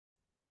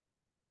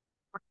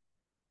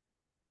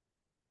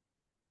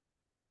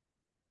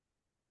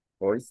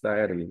Voice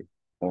Diary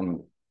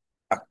on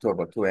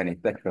October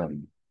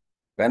 22nd.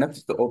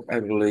 Benefits of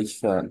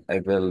evaluation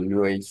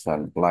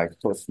like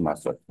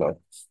Toastmaster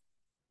clubs.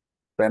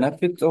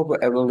 Benefits of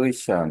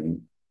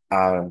evaluation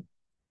are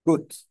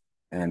good.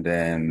 And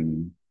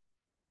then,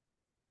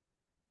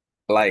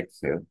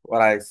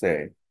 what I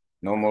say,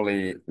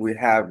 normally we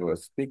have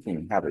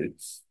speaking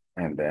habits,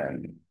 and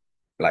then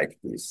like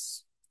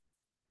this.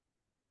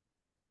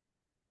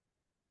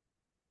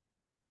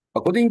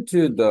 According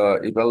to the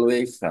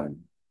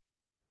evaluation,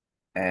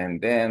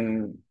 and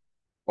then,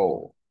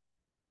 oh,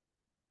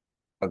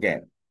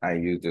 again, I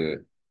use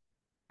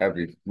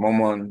every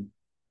moment,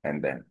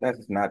 and then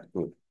that's not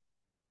good.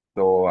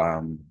 So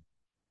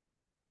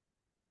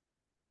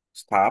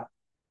stop,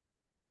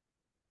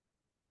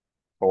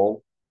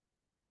 hold,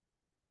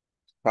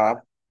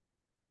 stop,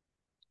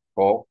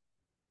 hold.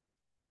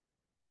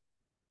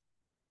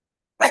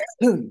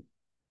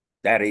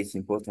 That is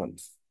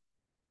important.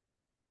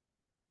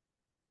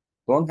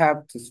 Don't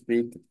have to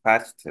speak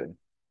faster.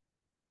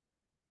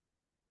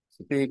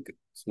 Speak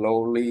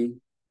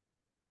slowly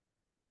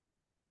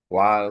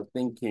while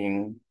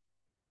thinking.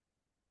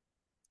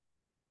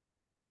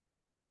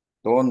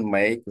 Don't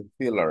make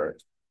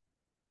fillers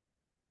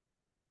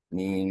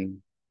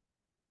mean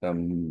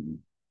um,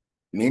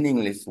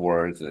 meaningless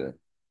words.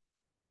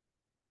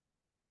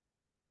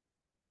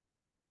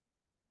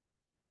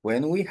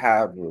 When we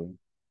have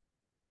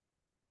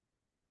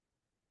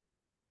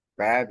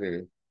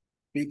bad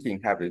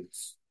speaking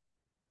habits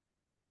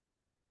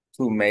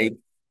to make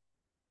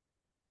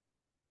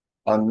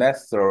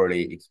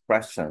unnecessary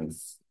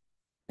expressions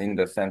in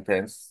the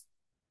sentence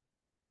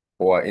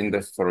or in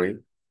the story,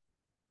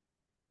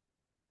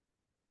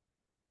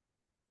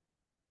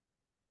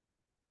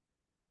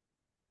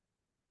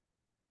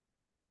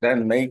 that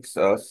makes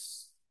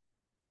us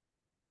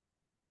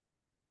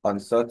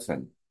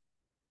uncertain,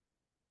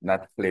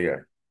 not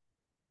clear.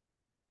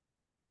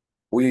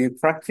 We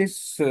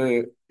practice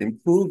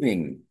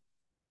improving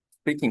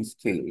speaking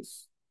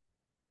skills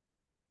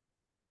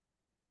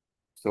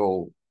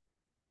so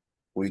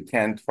we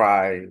can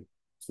try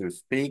to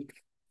speak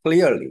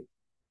clearly.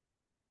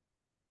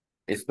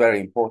 It's very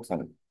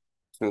important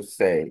to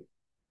say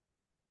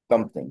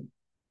something.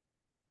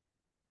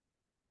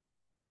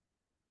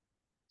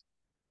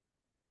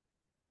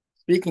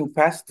 Speaking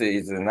fast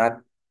is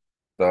not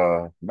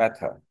the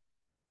matter.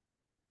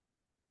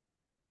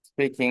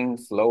 Speaking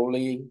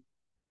slowly,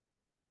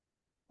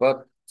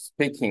 but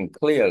speaking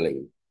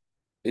clearly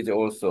is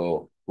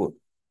also good,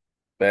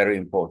 very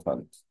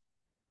important.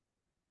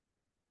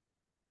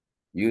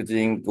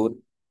 Using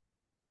good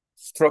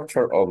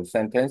structure of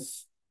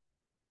sentence,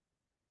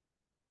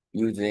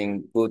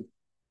 using good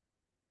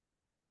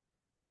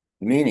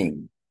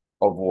meaning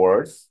of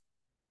words,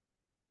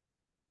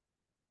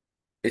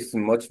 it's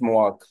much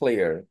more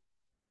clear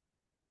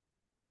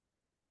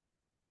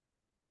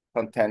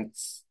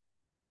contents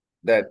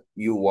that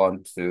you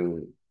want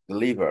to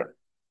deliver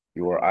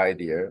your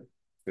idea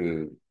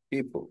to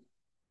people.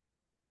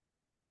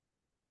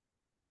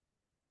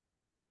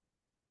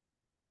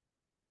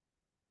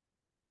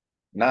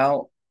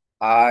 Now,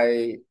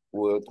 I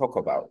will talk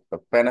about the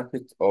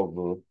benefits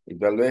of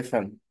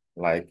evaluation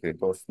like the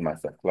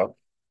Toastmaster Club.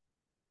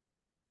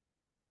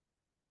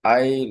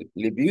 I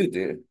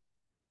reviewed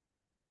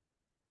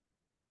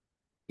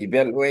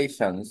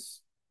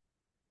evaluations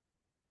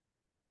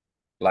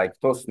like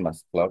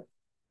Toastmasters Club.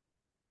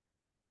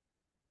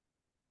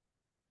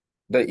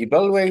 The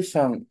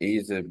evaluation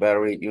is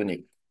very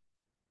unique.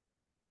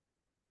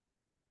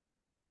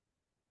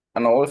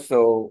 And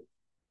also,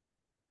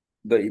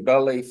 the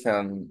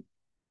evaluation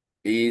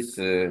is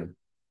a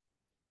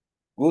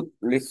good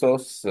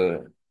resource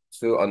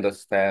to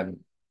understand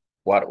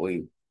what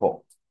we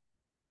taught,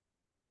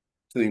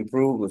 to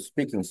improve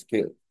speaking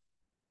skill.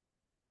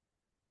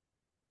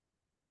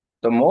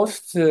 The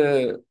most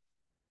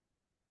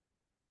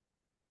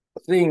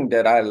thing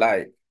that I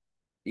like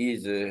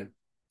is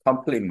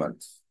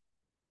compliments.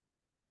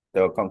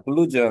 The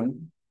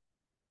conclusion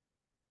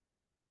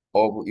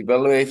of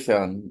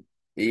evaluation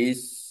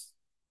is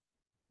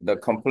the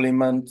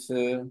compliment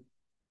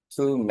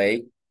to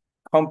make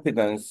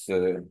confidence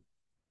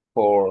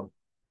for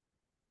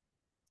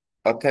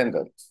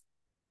attendance,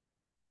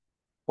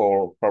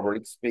 for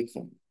public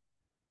speaking.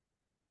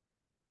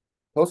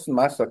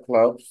 Toastmaster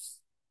clubs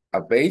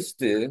are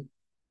based in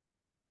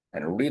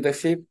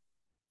leadership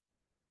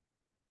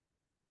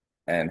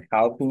and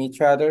helping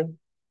each other,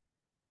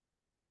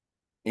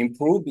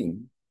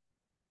 improving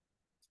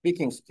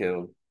speaking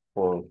skill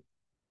for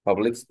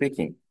public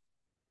speaking.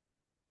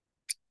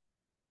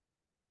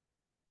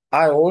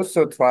 I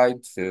also try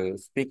to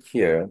speak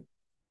here,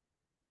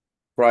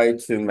 try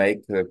to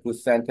make a good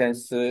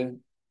sentence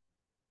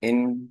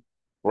in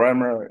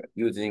grammar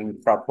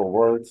using proper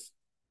words.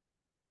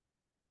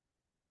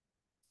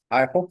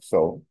 I hope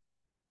so.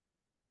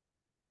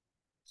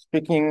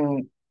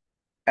 Speaking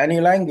any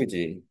language,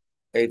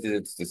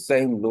 it's the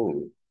same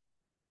rule.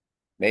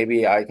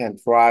 Maybe I can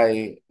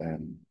try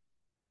and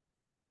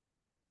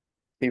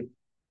keep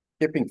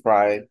keeping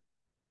try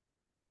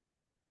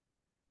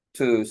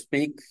to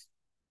speak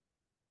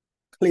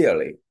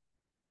clearly.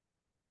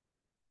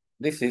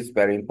 This is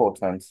very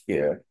important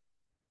here.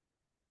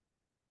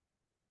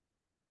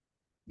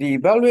 The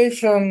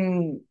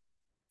evaluation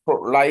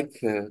for like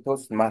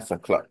Toastmaster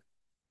Club.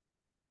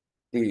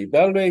 The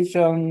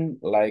evaluation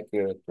like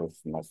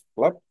Toastmaster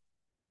Club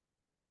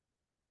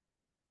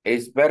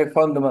is very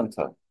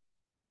fundamental.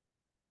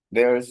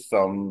 There's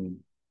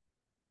some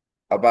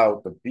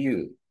about the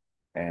view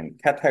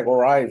and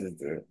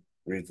categorized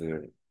with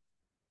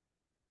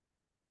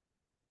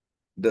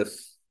the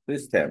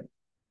system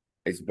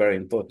is very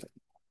important.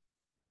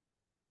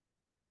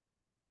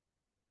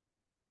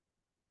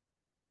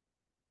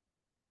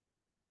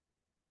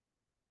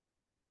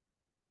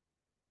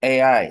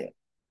 AI,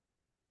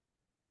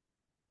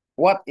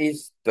 what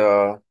is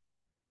the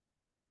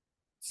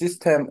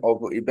system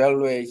of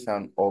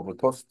evaluation of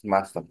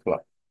Toastmaster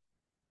Club?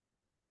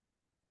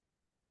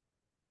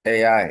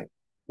 AI,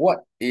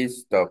 what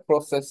is the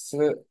process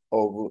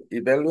of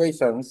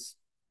evaluations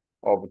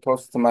of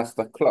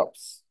Toastmaster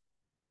clubs?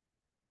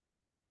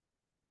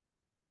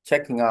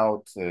 Checking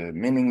out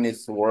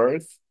meaningless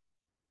words,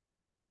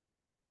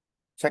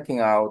 checking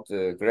out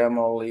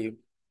grammarly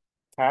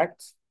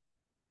facts,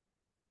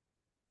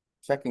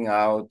 checking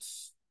out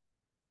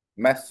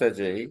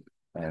messaging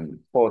and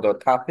for the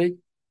topic.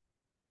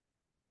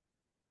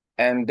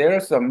 And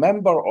there's a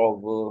member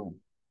of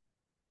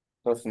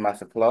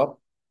Toastmaster Club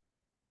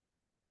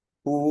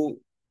who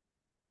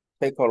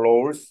take a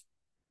roles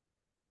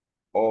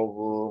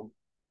of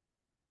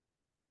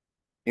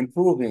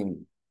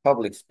improving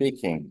public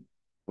speaking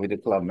with the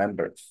club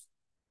members.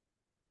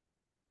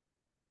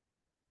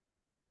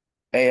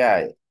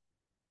 AI,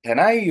 can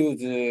I use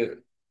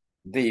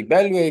the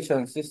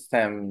evaluation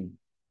system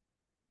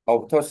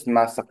of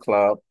Toastmaster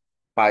Club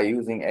by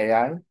using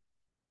AI?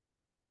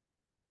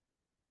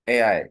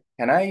 AI,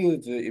 can I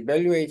use the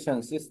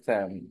evaluation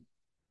system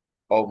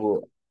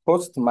of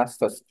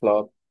Toastmasters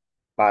Club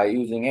by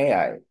using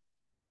AI?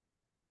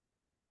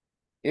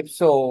 If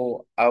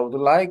so, I would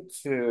like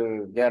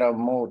to get a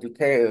more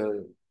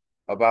detail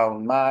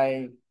about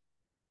my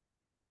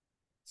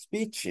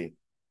speech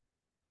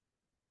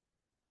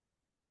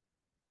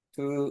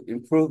to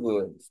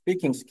improve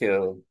speaking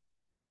skill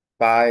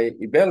by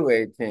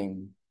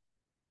evaluating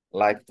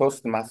like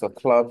Toastmaster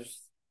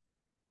clubs.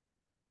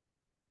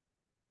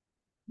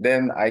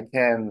 Then I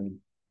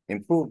can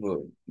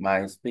improve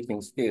my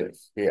speaking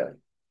skills here.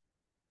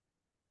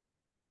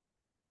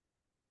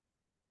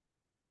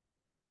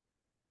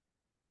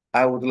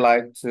 I would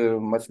like to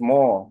much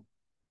more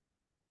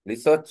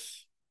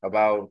research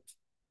about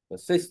the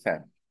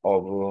system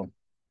of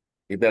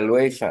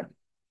evaluation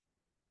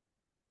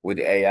with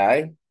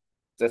AI,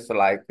 just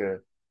like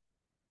the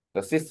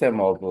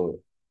system of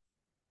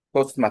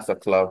Toastmaster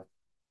Club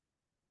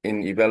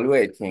in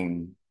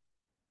evaluating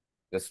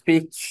the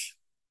speech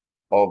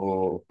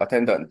of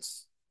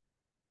attendants.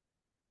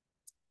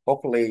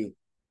 Hopefully,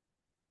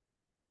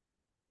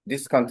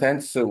 this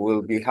content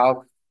will be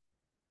helpful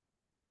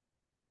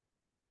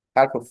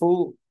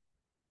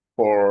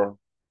for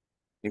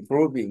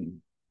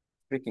improving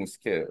speaking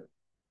skill.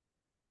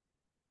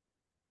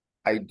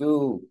 I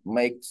do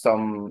make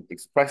some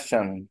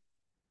expression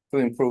to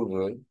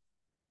improve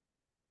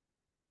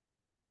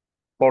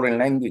foreign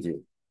language.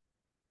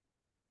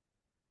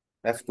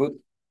 That's good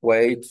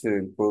way to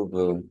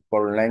improve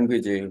foreign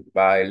language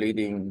by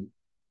reading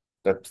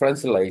the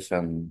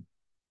translation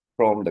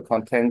from the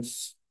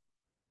contents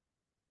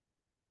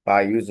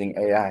by using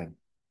AI.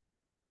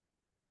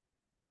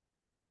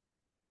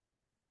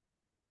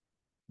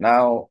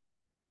 Now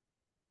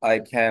I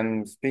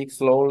can speak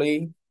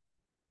slowly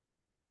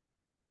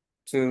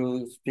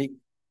to speak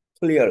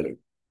clearly.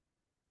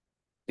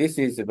 This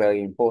is a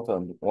very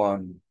important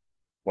one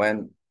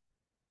when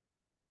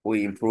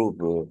we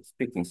improve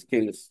speaking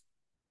skills.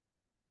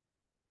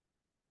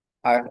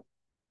 I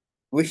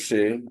wish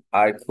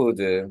I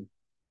could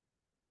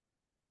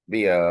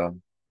be a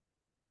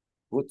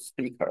good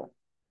speaker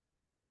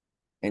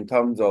in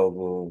terms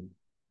of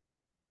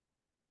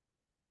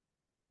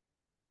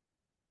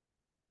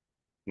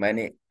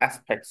many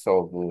aspects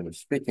of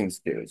speaking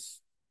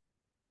skills.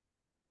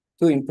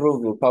 To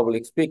improve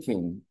public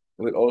speaking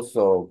will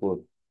also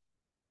good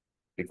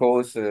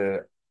because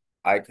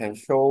I can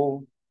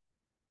show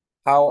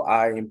how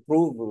I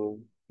improve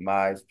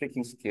my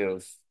speaking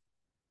skills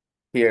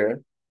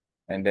here,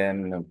 and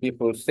then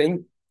people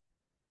think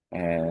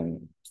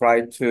and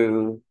try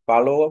to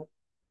follow up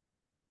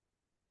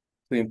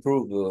to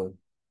improve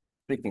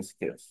speaking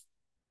skills.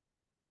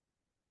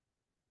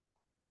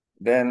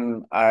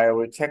 Then I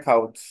will check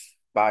out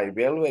by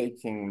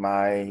evaluating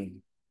my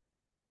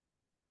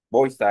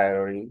voice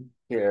diary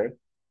here,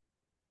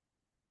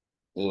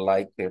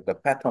 like the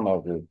pattern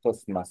of the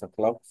Toastmaster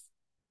clubs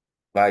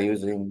by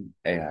using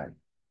AI.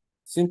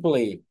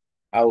 Simply,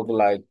 I would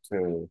like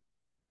to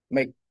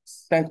make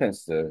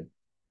sentences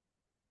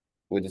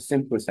with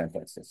simple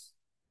sentences.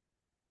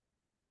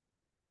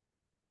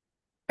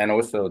 And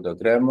also the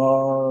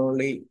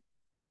grammarly,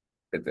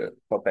 the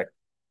perfect,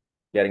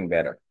 getting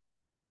better.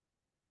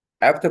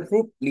 After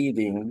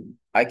proofreading,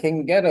 I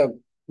can get a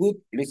good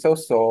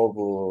resource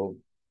of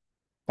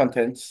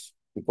contents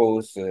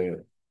because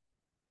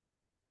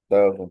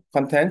the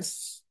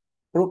contents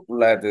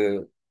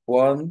proofread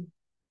one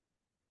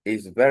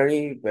is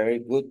very, very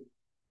good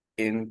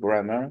in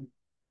grammar,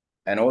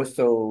 and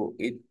also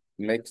it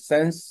makes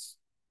sense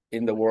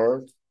in the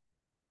word,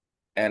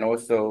 and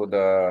also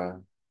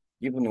the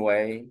given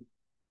way,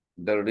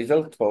 the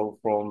result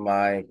from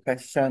my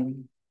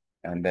question,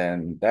 and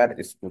then that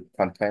is good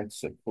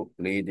contents,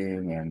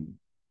 proofreading and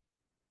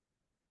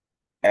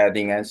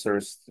adding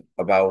answers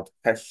about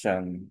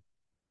question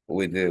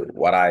with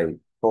what I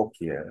talk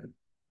here.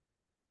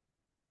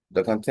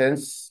 The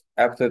contents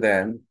after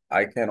then,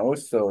 I can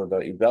also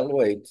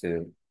evaluate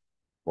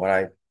what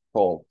I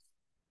talk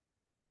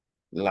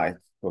like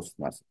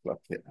Toastmaster Club.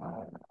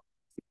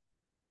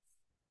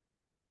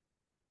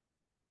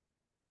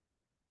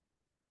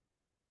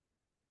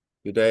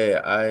 Today,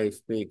 I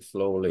speak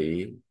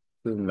slowly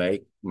to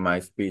make my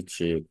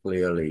speech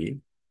clearly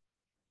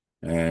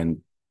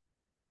and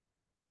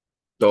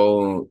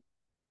don't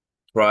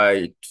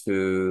try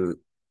to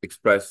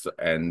express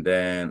and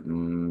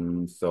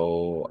then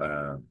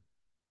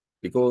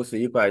because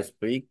if I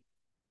speak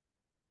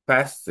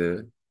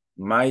faster,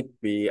 might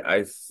be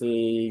I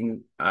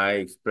think I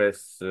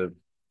express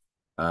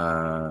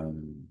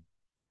um,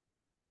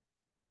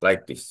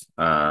 like this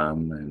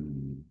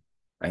and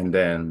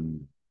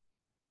then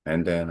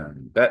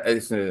that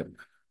is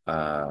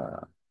uh,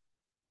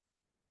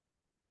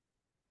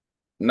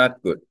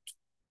 not good.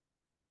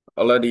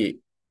 Already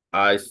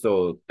I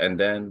saw and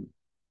then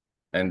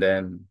and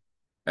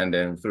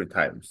then three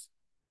times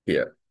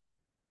here.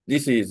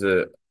 This is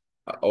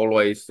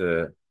always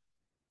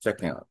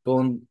checking out.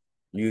 Don't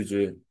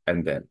use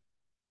and then.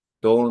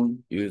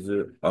 Don't use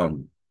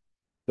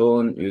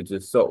Don't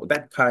use so.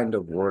 That kind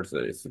of words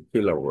is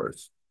killer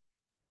words.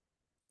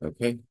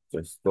 Okay,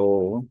 just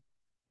go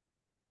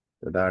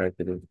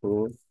directly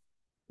to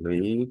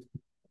read,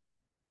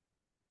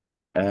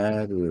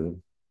 add.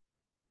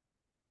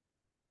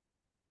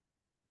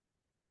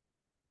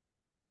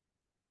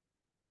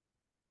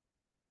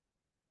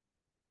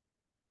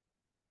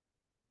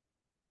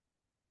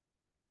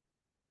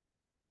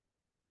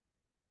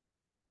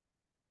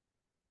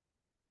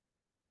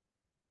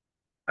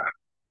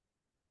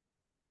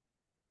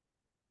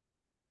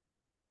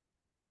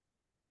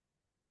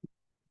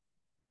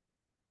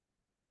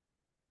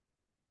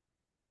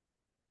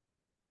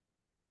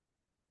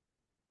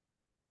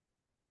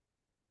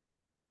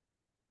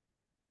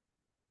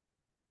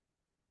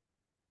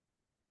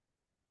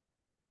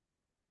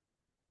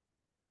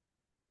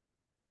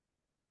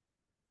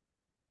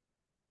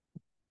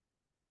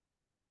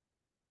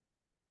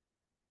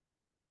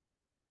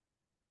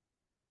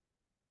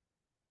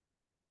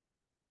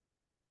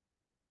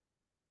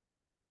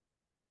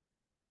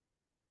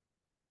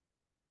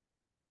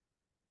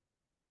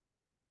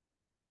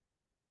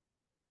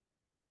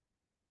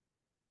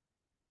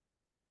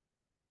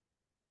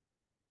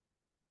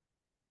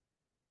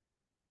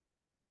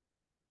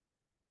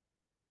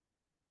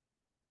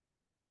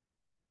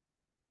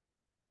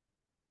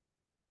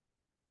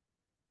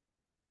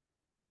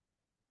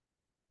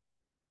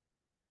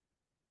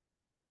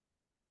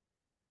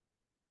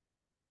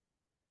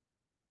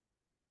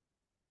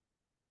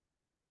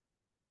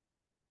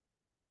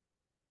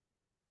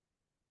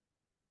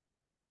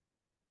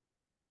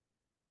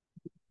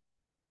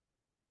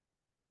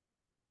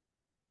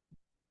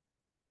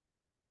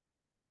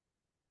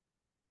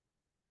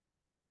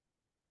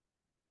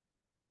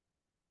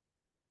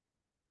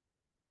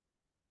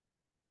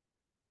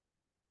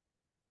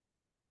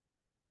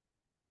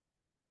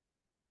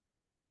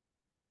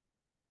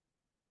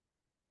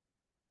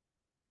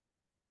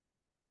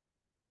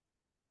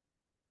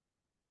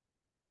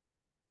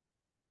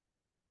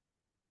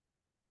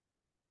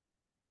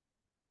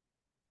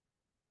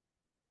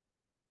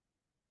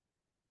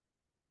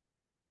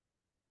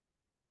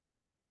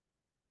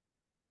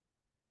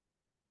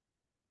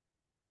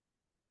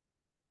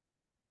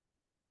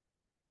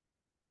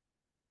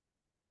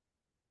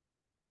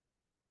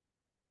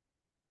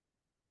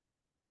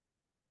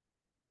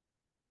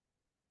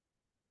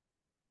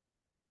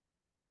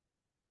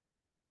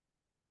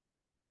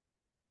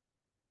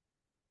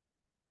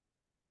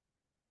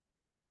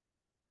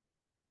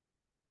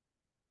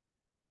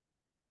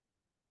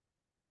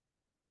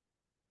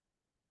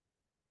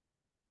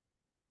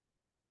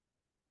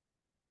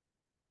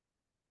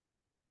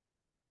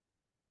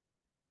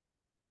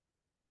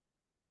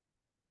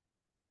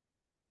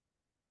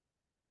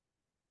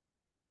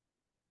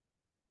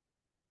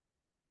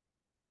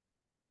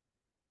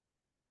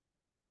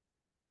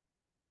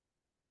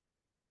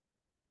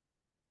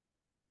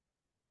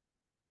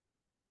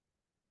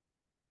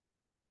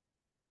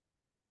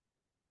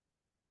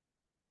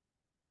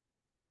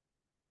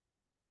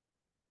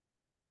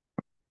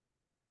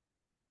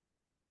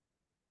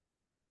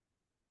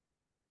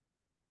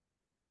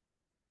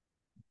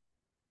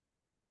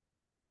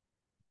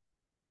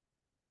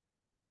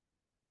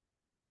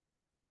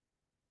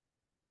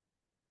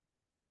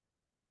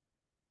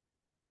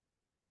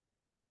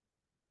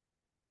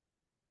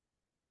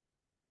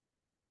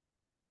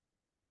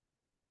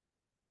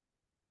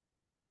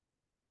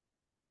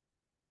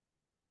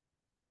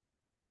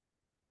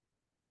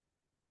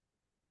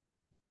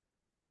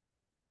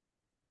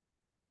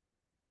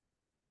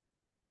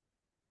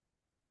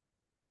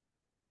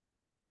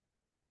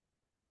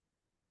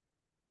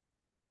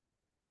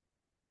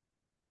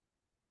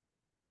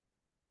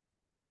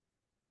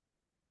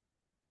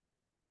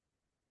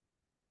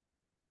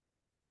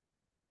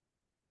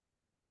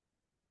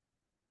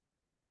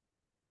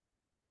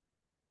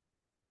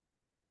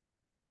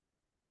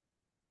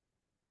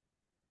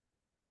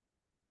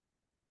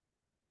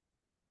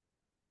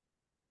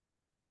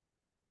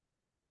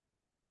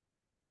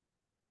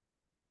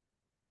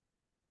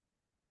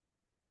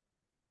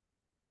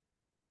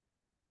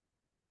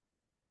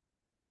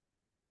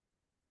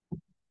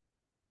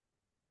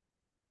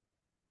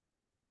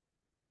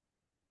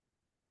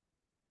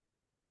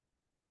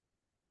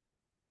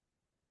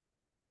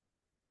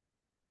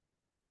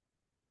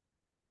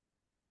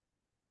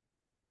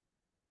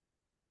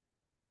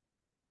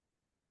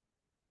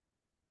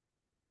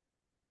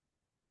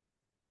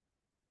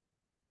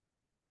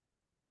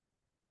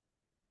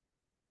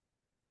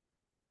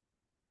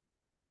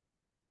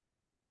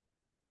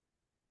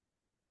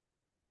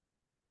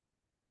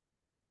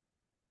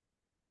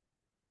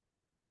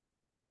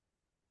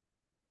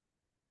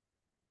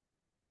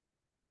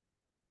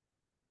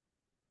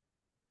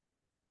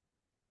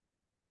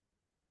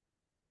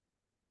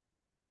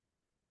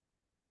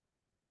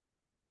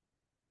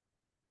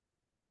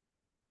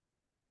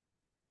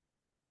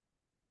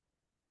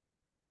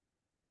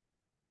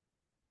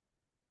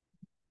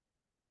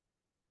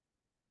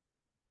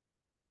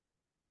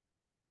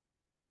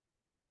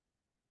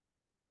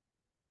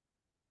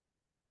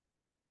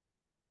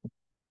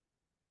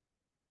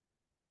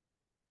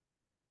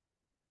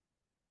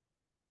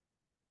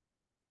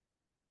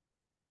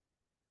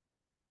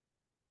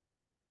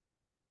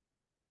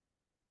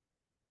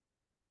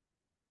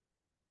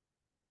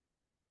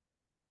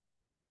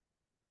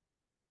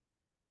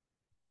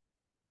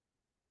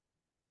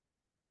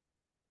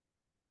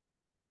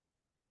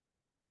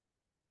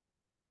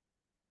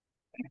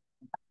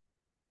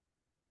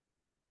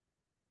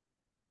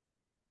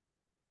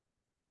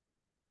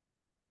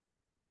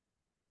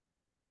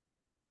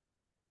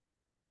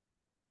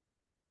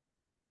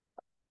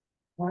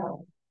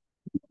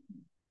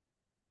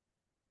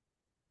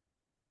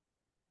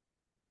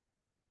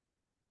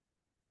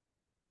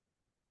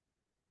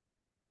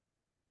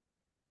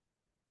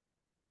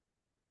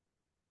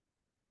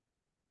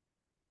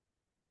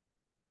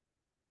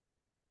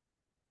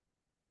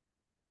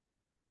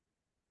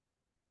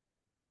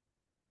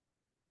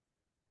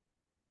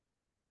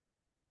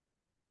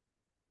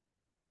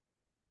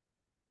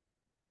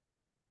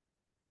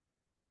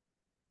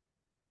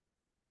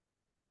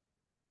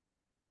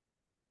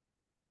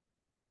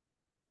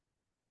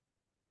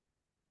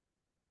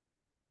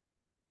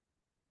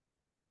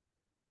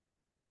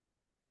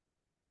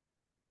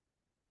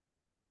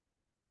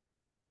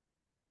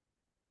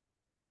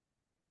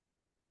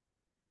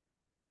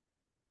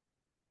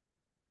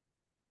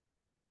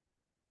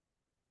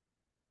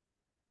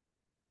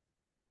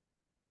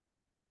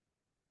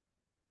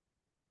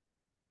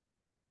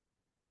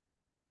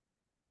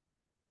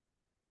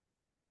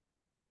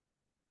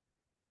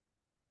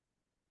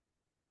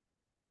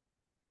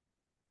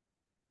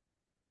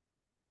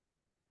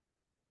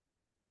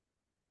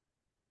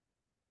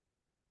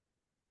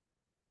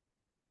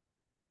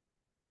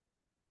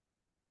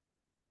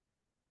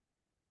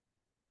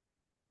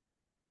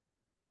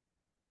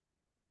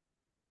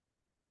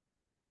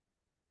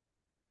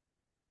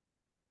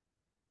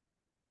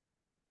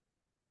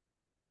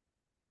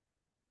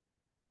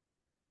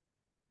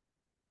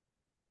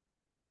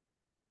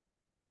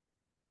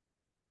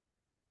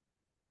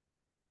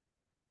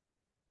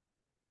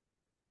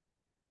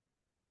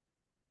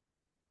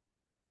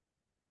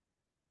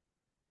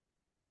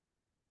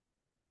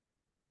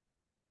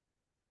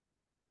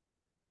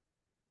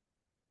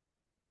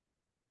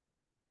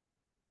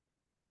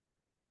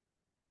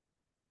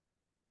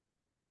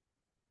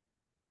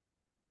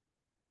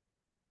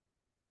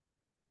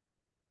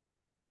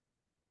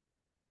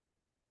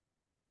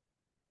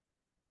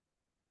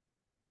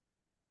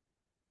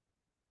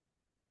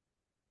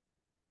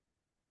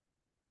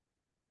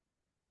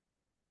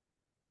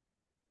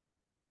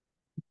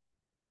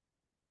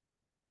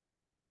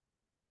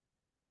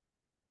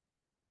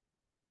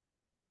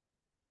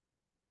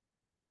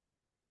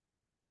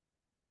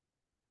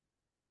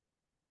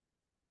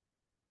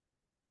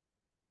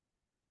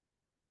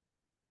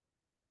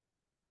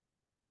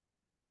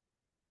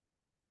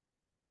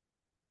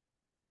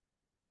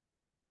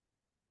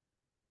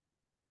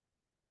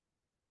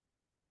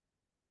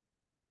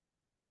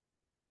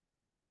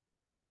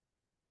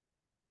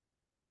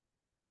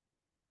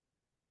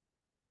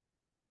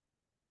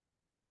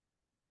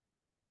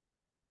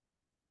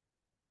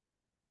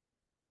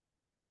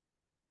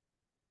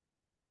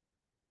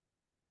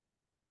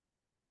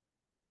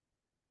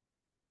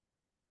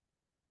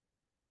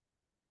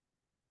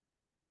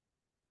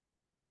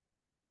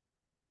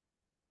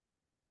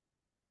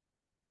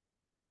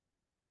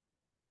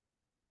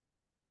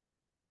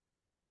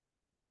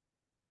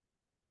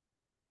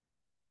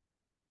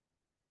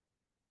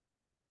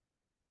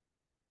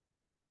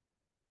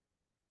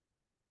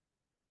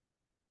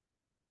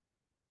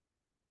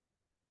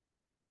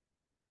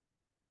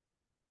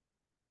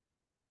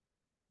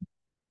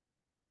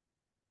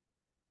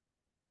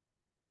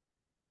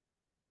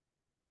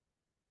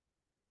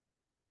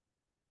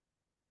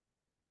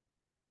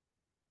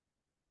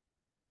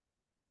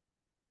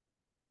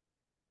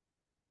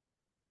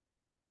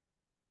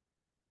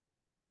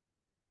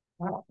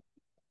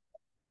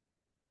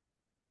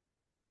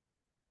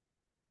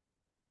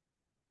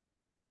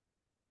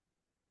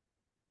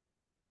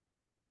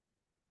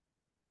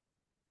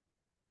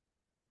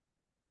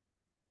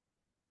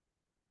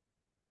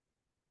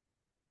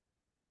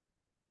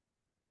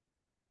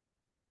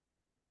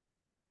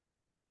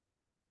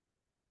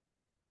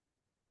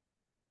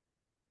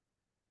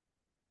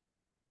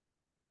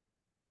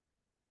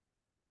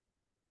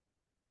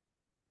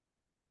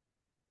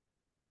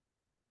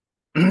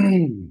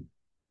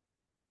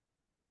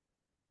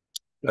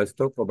 Let's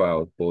talk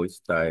about voice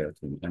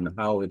dieting and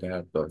how it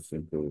helps us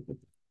improve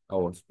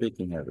our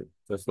speaking habit.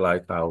 Just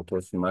like our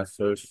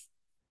Toastmasters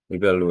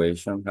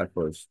evaluation help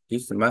us.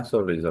 This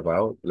method is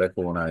about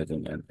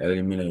recognizing and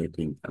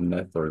eliminating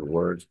unnecessary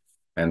words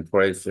and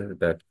phrases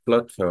that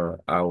clutter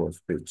our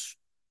speech.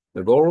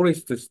 The goal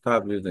is to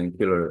stop using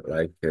filler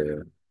like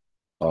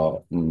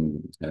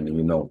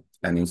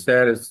and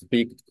instead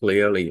speak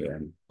clearly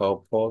and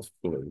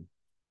purposefully.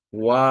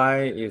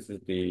 Why is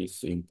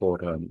this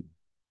important?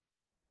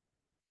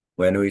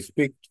 When we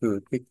speak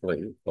too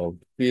quickly or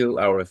fill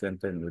our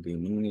sentence with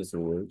meaningless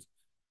words,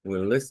 we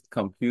risk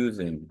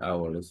confusing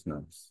our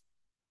listeners.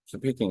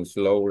 Speaking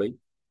slowly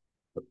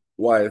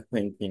while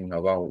thinking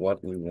about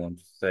what we want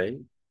to say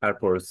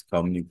helps us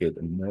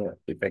communicate more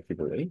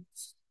effectively.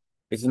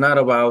 It's not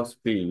about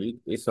speed,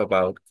 it's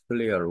about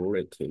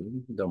clarity.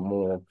 The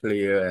more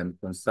clear and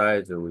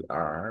concise we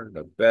are,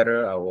 the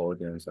better our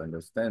audience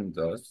understands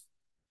us.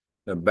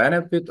 The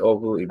benefit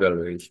of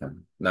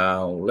evaluation.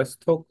 Now, let's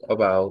talk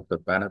about the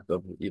benefit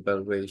of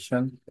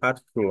evaluation,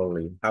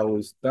 particularly how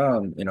it's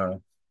done in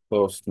a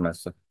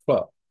Toastmaster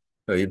club.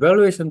 The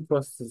evaluation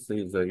process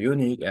is a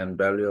unique and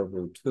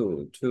valuable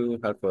tool to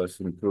help us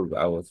improve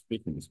our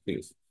speaking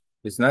skills.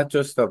 It's not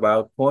just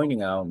about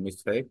pointing out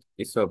mistakes,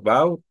 it's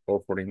about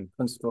offering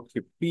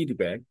constructive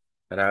feedback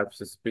that helps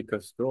the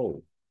speakers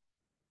grow.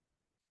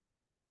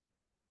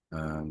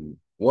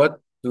 What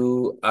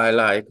do I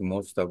like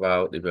most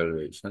about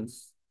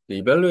evaluations? The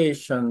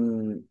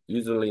evaluation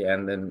usually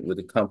end then with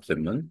a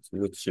compliment,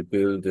 which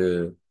build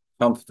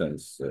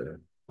confidence.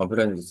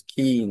 Confidence is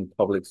key in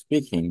public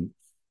speaking,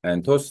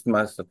 and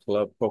Toastmaster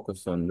Club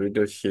focus on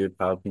leadership,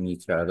 helping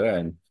each other,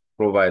 and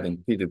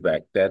providing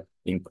feedback that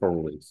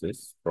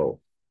encourages growth.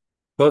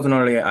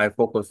 Personally, I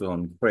focus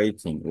on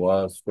creating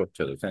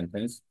well-structured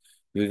sentence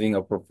using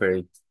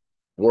appropriate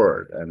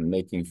word and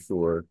making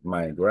sure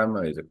my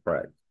grammar is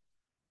correct.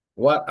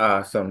 What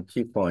are some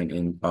key points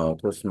in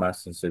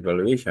Toastmasters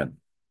evaluation?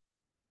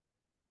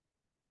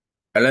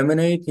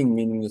 Eliminating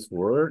meaningless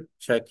words,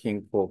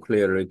 checking for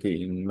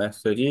clarity in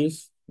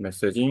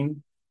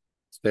messaging,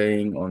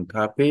 staying on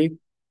topic,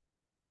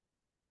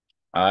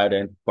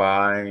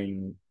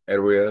 identifying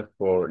areas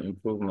for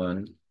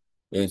improvement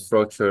in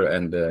structure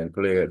and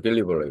clear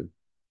delivery.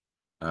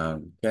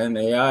 Can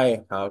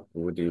AI help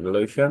with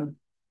evaluation?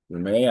 You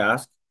may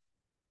ask,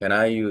 can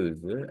I use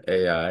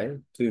AI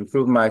to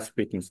improve my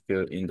speaking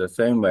skill in the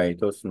same way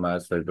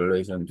Toastmasters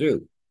evaluation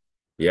do?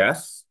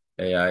 Yes,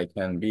 AI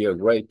can be a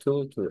great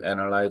tool to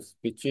analyze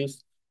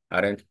speeches,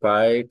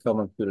 identify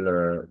common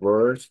filler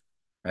words,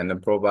 and then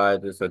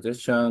provide a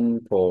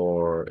suggestion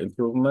for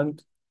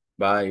improvement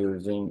by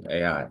using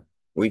AI.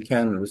 We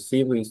can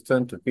receive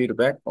instant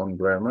feedback on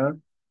grammar,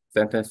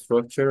 sentence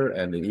structure,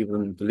 and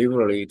even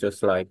delivery,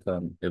 just like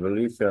an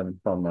evolution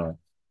from a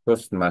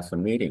Toastmaster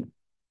meeting.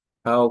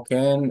 How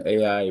can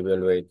AI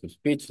evaluate the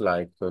speech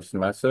like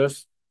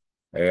Toastmasters?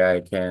 AI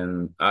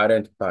can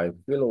identify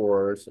filler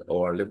words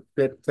or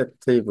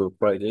repetitive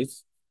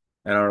phrases,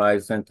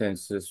 analyze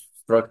sentences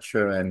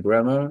structure and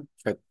grammar,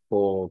 check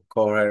for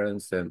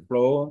coherence and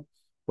flow,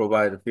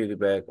 provide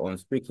feedback on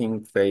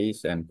speaking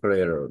phase and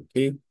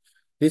clarity.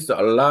 This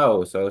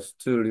allows us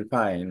to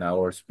refine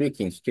our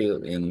speaking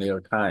skill in real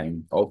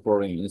time,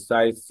 offering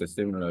insights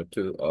similar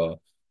to a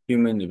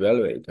human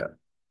evaluator.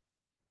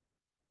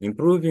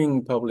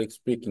 Improving public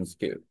speaking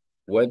skill.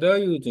 Whether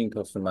using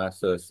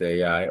Toastmasters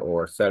AI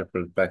or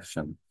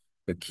self-reflection,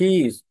 the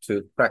key is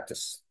to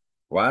practice.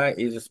 Why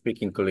is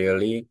speaking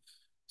clearly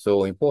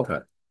so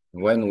important?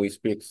 When we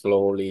speak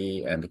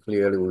slowly and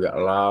clearly, we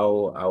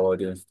allow our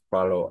audience to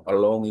follow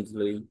along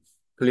easily.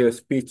 Clear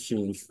speech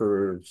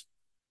ensures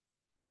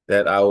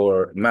that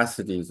our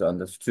message is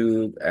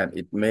understood and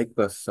it makes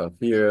us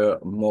feel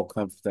more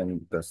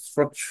confident. The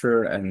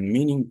structure and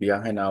meaning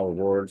behind our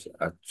words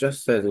are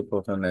just as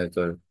important as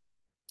the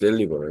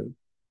delivery.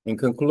 In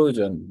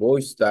conclusion,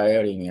 voice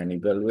dialing and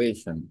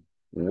evaluation,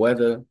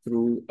 whether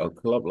through a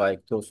club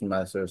like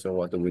Toastmasters or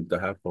whether with the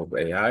help of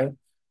AI,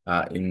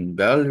 are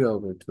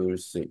invaluable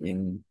tools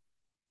in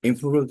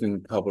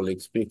improving public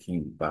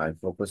speaking by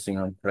focusing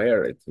on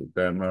clarity,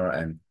 grammar,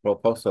 and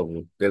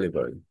purposeful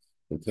delivery.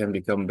 We can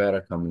become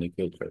better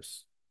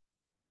communicators.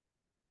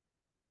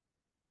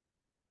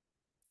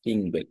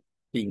 Ding bet,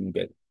 ding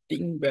bet,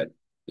 ding bet,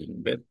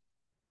 ding bet.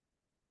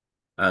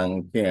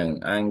 Ăn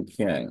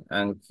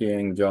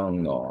kiêng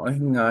John nói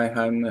ngày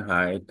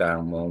 22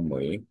 tháng 11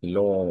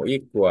 lô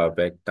ít qua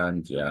vẹt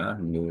tan giả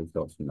New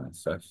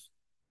Toastmasters.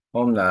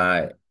 Hôm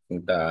nay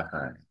chúng ta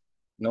hãy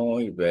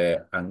nói về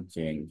ăn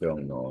kiêng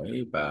John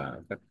nói và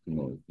các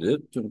người giúp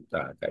chúng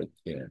ta cải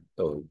thiện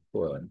tối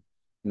của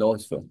nội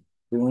dung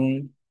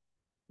cũng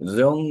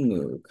giống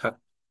như các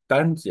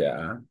tác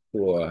giả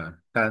của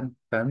tán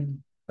tán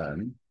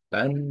tán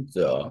tán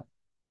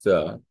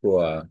dở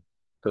của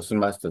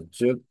Toastmasters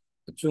trước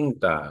chúng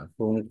ta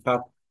phương pháp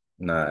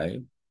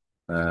này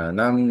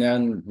nam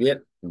nhân viết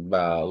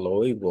và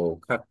lối vô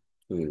các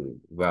từ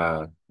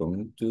và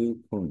cụm từ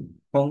không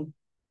không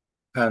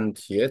cần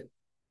thiết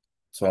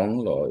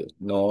trong lời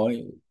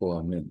nói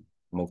của mình.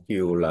 Mục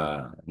tiêu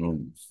là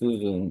sử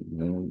dụng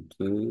những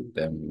từ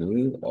đem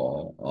ngữ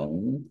ở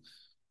ẩn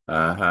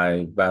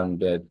hai bàn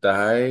bề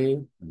tay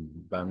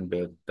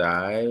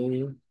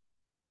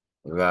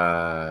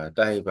và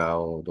tay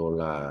vào đó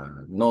là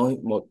nói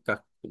một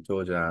cách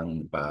rõ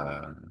ràng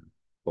và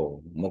có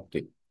mục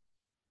đích.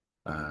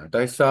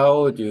 Tại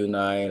sao điều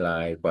này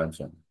lại quan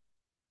trọng?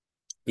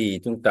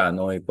 Khi chúng ta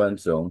nói quan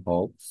trọng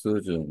hoặc sử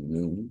dụng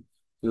những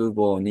từ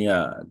ngữ nhẹ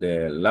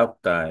để lặp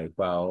lại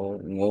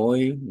vào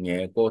ngôi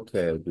nghe có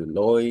thể bị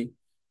lỗi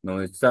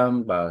nói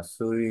chậm và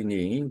suy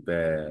nghĩ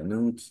về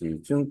những gì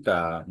chúng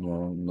ta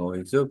muốn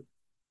nói giúp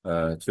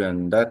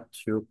truyền đạt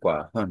hiệu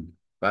quả hơn.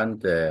 Vấn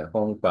đề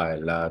không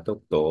phải là tốc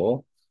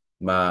độ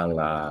mà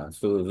là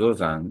sự rõ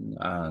ràng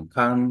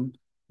khăn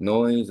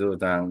nói rõ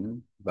ràng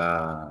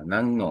và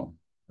năng nổ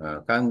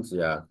khán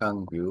giả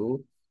khăn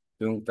hiểu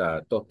chúng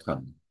ta tốt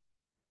hơn.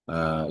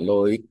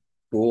 Lợi ích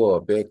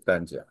của việc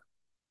đánh giá.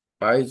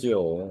 Bây giờ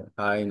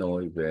hãy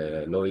nói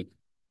về lợi ích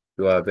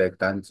của việc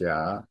đánh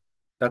giá,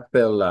 đặc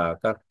biệt là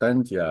các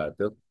đánh giá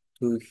được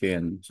thực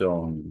hiện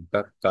trong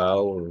các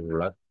câu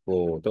lạc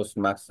bộ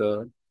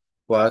Toastmasters.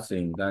 Quá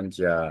trình đánh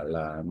giá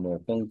là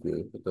một công cụ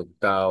cực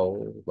cao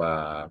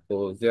và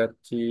có giá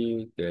trị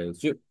để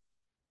giúp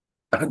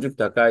giúp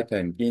ta cải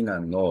thiện kỹ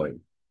năng nói.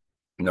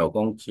 Nó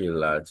không chỉ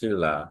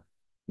là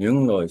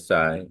những lỗi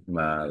sai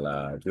mà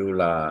là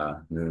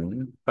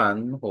những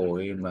phản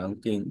hồi mang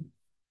tính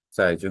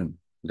xây dựng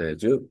để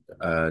giúp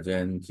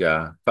diễn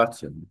giả phát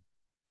triển.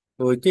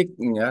 Tôi thích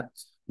nhất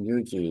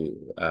như chỉ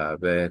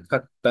về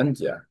các đánh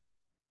giá.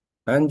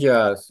 Đánh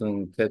giá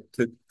sind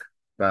thức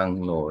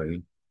bằng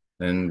lỗi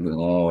nên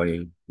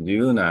ngồi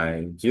điều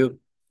này giúp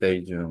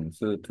xây dựng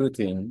sự tự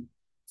tin.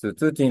 Sự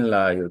tự tin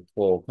là yếu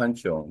tố quan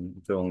trọng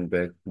trong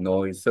việc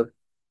nói sức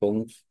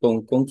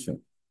công chúng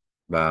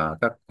và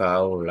các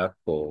khâu lạc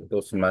bộ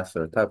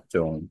Toastmaster tháp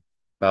trùng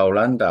vào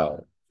lãnh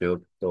đạo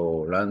giúp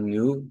tổ lãnh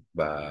nữ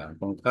và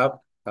cung cấp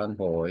phản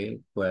hồi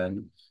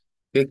quen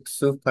kích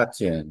sự phát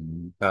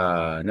triển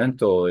và nên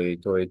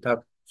tôi tháp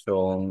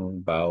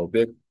trùng vào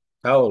việc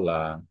khâu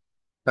là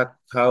các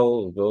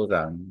khâu rõ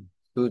ràng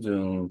sử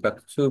dụng các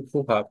sự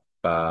phù hợp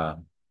và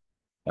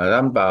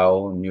đảm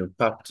bảo nhiều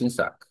pháp chính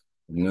xác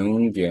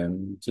những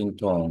điểm chính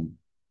thống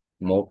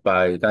một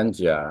bài đánh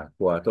giá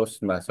của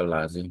Toastmaster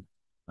là gì?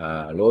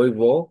 Lối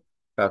vô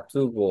các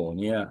thư vô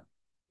như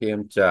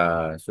kiểm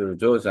tra sự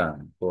rõ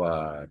ràng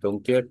của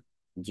tổng kết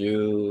dự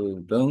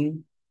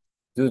đứng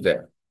dự đề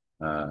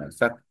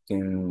xác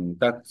định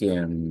tác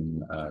diện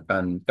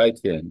cần cải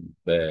thiện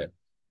về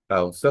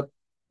tạo sức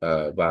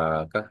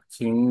và các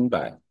trình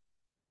bày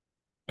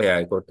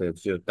AI có thể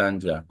chịu đánh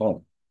giá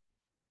không?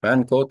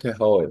 Bạn có thể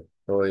hỏi,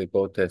 tôi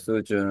có thể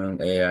sử dụng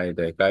AI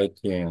để cải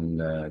thiện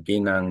kỹ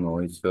năng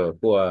nói chuyện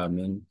của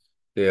mình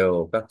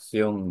theo các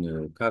siêu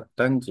như các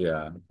đánh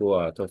giá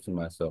của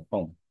Toastmaster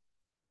không?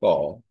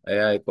 Có,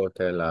 AI có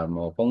thể là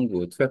một công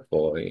cụ tuyệt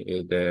vời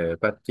để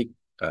phân tích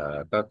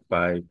các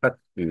bài phát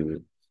biểu,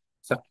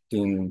 xác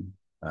định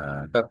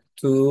các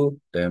thứ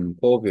đem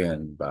phổ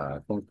biến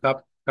và cung cấp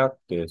các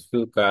đề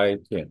xuất cải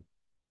thiện.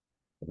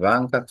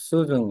 Bằng cách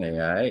sử dụng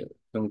AI,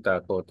 chúng ta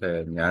có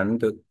thể nhận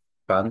được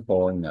phản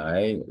hồi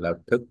ngay lập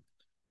tức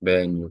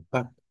về nhiều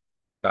pháp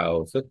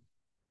tạo sức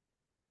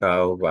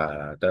cao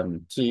và thậm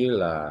chí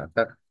là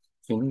các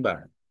chính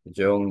bản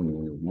giống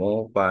như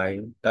mô bài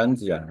đánh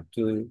giá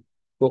từ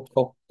quốc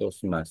học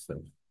Toastmaster.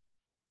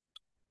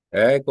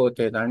 AI có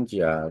thể đánh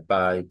giá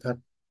bài phát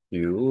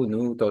biểu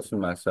nữ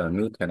Toastmaster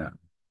như thế nào.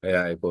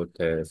 AI có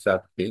thể xác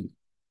định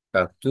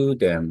các từ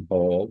điểm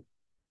hộp,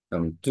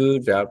 thậm chí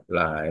đáp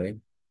lại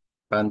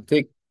phân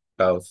tích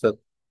tạo sức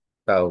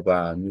tạo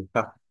và như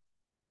pháp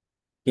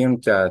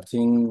kiểm tra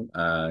chính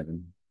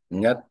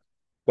nhất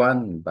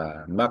quan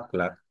và mắc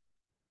lạc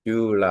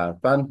như là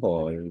phản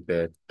hồi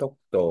về tốc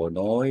độ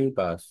nói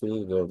và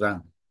sự rõ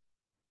ràng.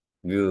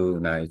 Điều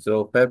này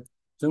cho phép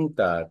chúng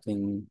ta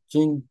tin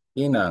chính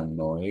kỹ năng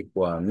nói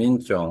của民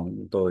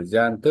众thời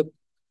gian thực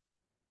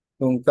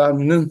cung cấp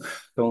những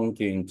thông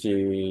tin chi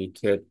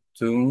tiết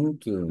chúng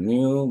từ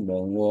như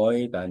một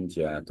người đánh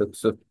giá thực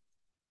sự.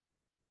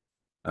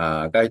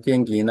 cải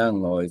thiện kỹ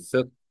năng nói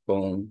sức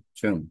công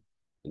chúng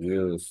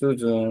như sử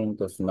dụng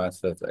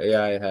Toastmasters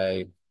AI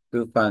hay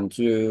tư phán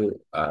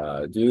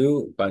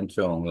điều quan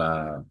trọng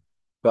là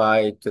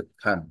phải thực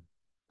hành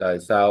tại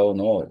sao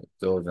nói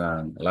rõ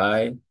ràng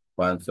lại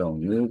quan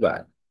trọng như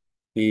vậy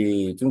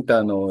khi chúng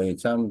ta nói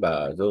chăm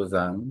và rõ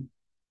ràng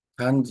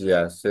khán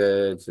giả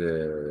sẽ dễ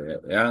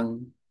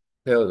dàng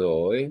theo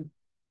dõi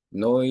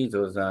nói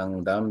rõ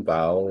ràng đảm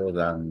bảo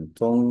rằng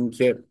thông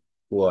điệp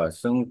của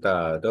chúng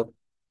ta được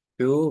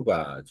cứu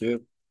và giúp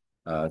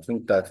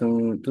chúng ta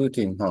tự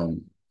tin hơn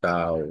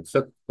tạo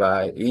sức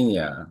và ý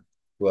nghĩa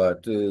của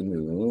từ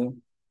ngữ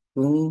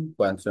cũng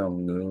quan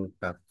trọng như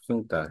các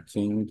chúng ta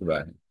chính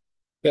vậy.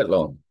 Kết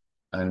luận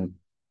anh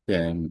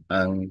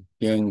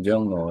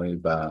dân nội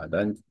và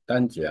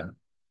đánh giá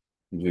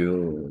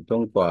dù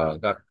thông qua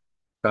các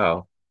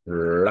cao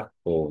lạc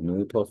bộ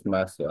như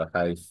Toastmaster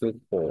hay sự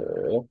phổ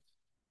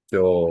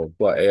cho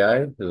của AI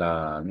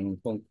là những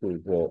công cụ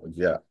vô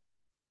giá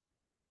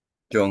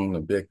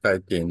trong việc cải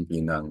thiện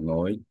kỹ năng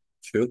nói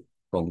trước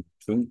công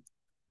chúng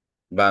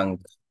bằng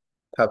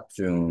tập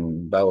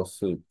trung vào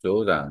sự rõ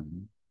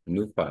ràng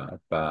ngữ pháp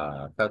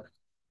và các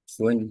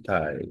phương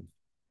thái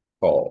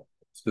có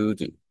sử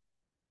dụng.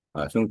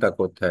 Chúng ta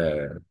có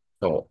thể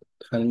trở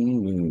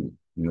thành những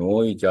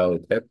nói giao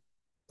tiếp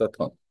tốt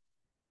hơn.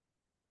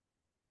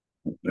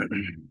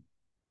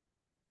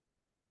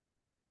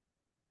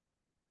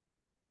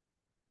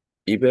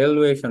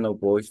 Evaluation of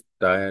voice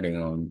dialing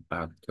on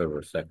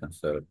after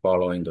seconds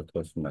following the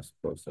Toastmaster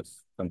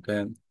process,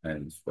 content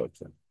and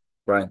structure.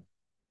 Right.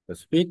 The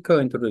speaker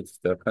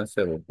introduced the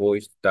concept of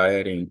voice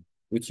dialing,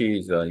 which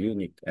is a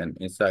unique and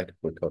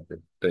insightful topic.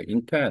 The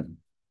intent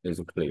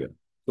is clear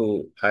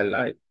to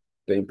highlight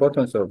the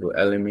importance of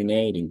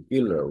eliminating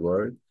filler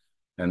words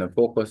and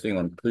focusing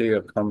on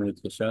clear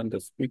communication. The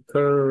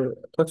speaker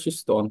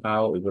touches on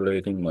how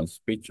evaluating one's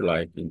speech,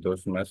 like in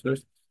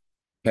Toastmasters,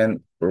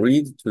 can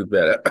read to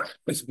better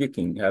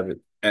speaking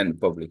habit and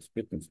public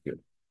speaking skill.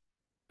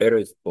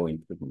 Areas for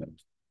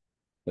improvement.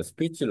 The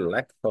speech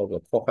lacks of a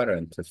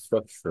coherent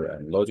structure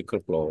and logical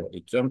flow.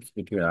 It jumps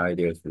between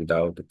ideas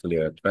without a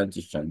clear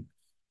transition,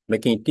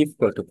 making it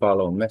difficult to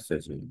follow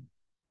messaging.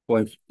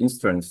 For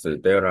instance,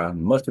 there are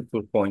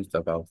multiple points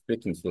about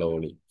speaking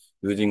slowly,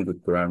 using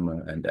good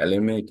grammar, and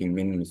eliminating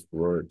meaningless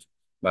words.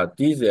 But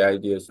these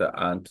ideas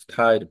aren't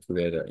tied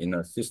together in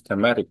a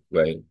systematic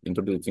way,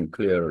 introducing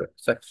clear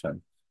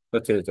sections,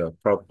 such as a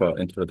proper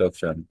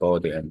introduction,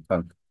 body, and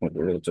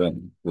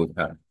conclusion would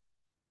have.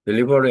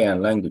 Delivery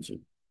and language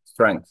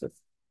strengths.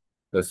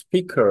 The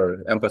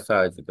speaker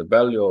emphasizes the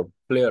value of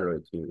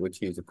clarity,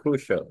 which is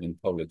crucial in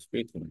public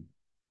speaking.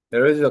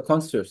 There is a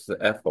conscious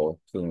effort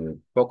to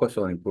focus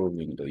on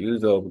improving the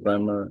use of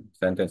grammar,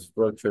 sentence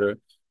structure,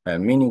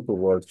 and meaningful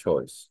word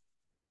choice.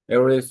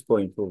 Areas for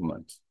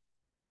improvement.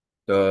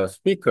 The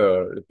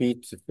speaker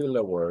repeats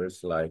filler words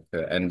like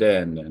and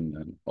then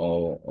and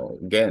or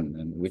again,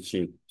 and which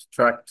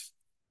distracts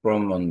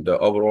from the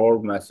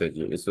overall message.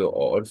 It's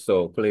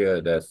also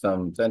clear that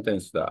some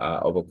sentences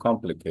are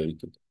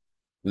overcomplicated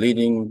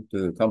leading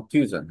to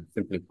confusion.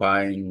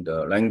 Simplifying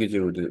the language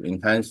would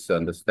enhance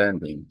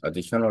understanding.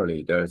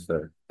 Additionally, there's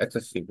an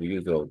excessive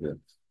use of the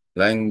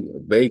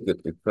vague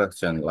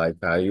expression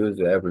like I use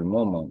every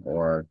moment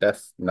or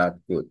that's not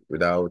good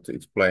without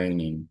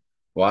explaining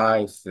why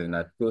it's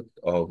not good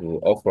of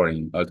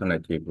offering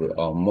alternative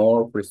or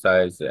more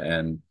precise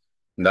and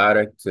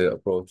direct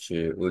approach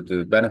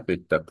would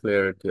benefit the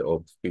clarity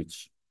of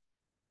speech,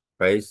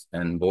 phrase,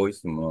 and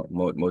voice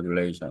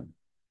modulation.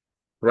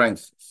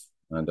 Strengths.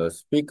 The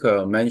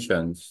speaker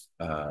mentions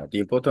the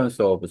importance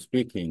of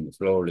speaking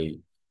slowly,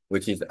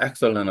 which is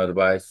excellent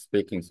advice.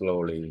 Speaking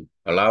slowly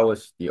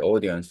allows the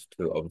audience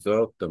to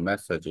observe the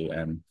message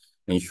and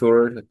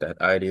ensure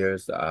that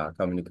ideas are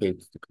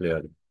communicated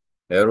clearly.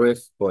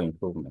 Areas for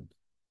improvement.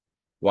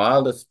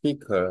 While the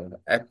speaker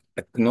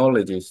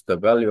acknowledges the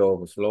value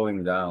of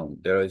slowing down,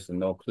 there is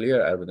no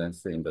clear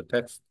evidence in the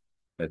text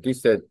that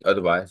this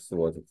advice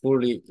was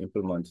fully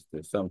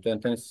implemented. Some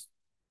sentences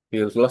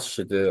feel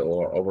rushed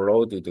or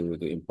overloaded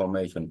with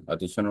information.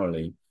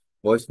 Additionally,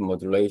 voice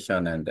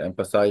modulation and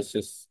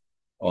emphasis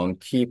on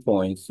key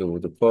points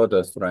would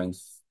further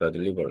strengthen the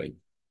delivery.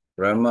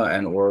 Grammar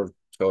and word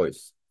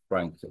choice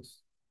strengthens.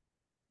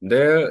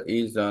 There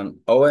is an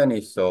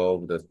awareness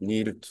of the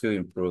need to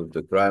improve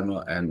the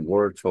grammar and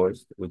word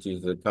choice, which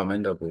is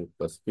commendable.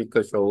 The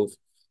speaker shows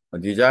a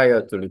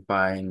desire to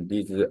refine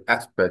these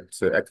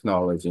aspects,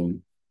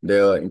 acknowledging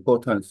their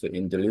importance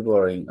in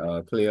delivering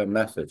a clear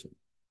message.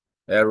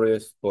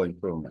 Areas for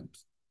improvement.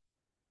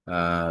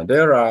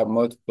 There are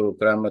multiple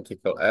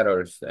grammatical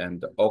errors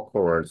and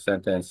awkward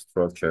sentence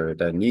structure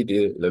that need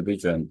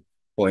revision.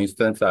 For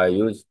instance, I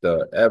use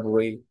the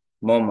every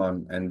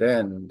moment and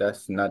then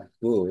that's not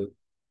good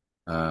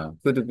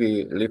could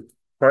be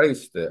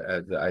replaced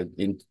as I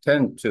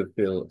intend to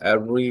fill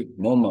every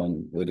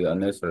moment with the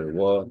unnecessary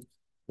word,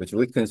 which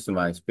weakens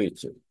my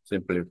speech.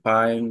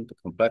 Simplifying the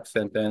complex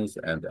sentence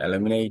and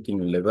eliminating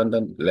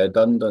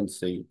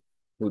redundancy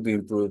would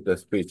improve the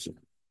speech.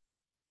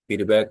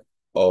 Feedback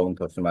on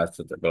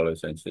Toastmasters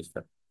evaluation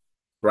system.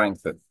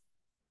 Strength.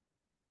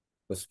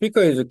 The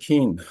speaker is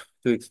keen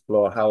to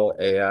explore how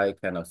AI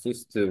can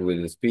assist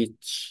with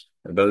speech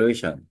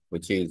evaluation,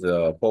 which is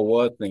a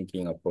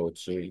forward-thinking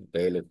approach.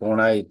 They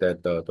recognize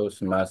that the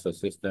Toastmaster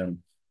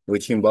system,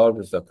 which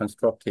involves a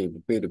constructive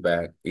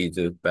feedback, is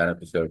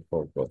beneficial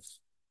for both.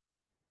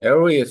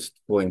 Areas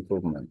for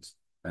improvement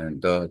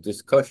and the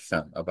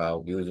discussion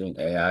about using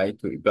AI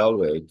to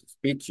evaluate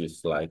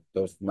speeches like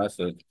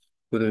Toastmasters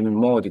could be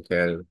more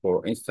detailed.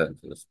 For instance,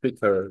 the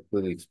speaker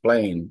could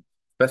explain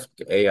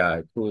specific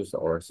AI tools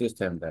or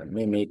systems that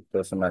mimic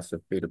Toastmaster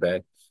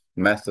feedback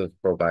methods,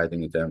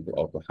 providing example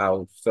of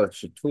how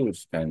such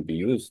tools can be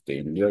used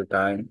in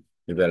real-time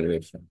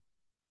evaluation.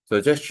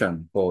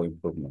 Suggestion for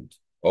improvement.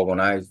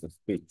 Organize the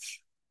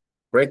speech.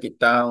 Break it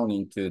down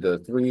into the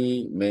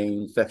three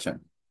main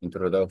sections.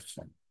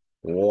 Introduction.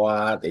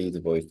 What is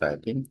voice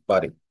typing?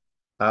 Body.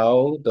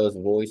 How does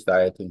voice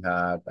typing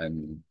help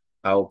and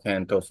how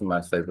can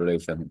Toastmaster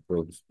evaluation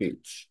improve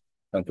speech?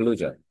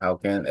 Conclusion. How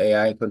can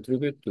AI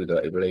contribute to the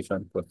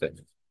evaluation process?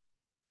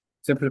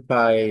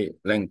 Simplify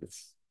language.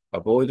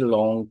 Avoid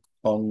long,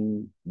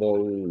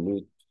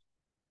 convoluted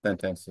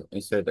sentences.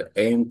 Instead,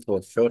 aim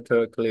for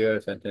shorter, clear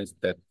sentences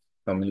that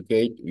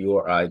communicate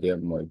your idea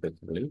more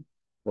effectively.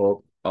 Work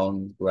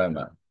on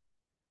grammar.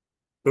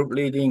 Group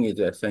leading is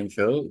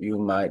essential. You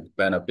might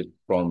benefit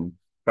from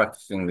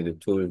practicing with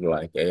tools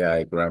like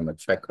AI grammar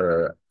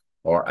checker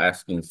or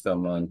asking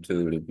someone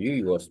to review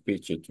your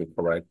speech to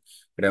correct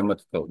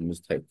grammatical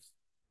mistakes.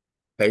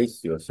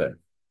 Pace yourself.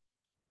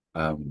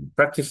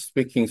 Practice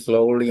speaking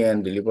slowly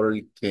and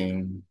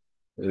deliberately,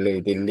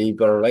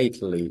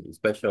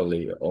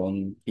 especially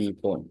on key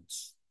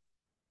points.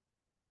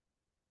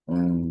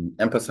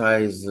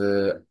 Emphasize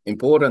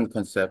important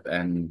concept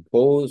and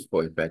pause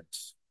for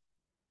effects.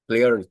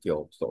 Clarity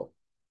also.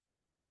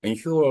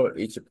 Ensure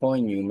each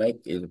point you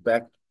make is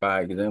backed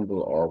by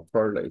example or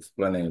further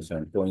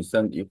explanation. For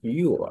instance, if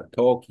you are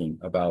talking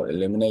about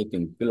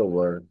eliminating filler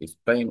words,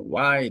 explain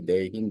why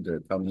they hinder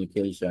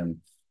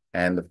communication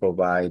and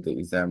provide the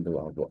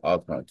example of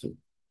alternative.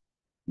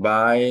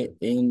 By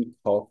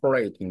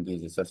incorporating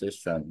these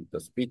suggestions, the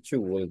speech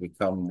will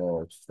become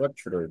more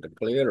structured,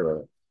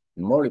 clearer,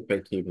 more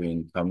effective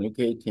in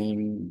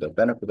communicating the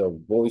benefit of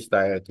voice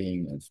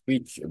dieting and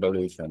speech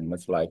evaluation,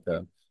 much like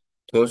a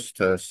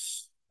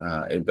Toastmasters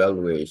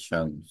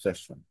evaluation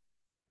session.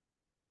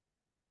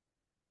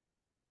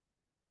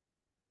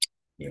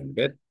 Hiểu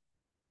biết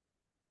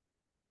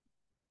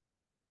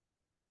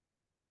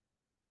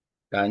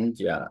khán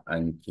giả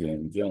ăn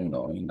kiêng trong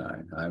nỗi này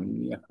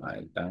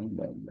 22 tháng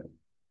 11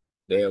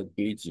 đều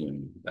ghi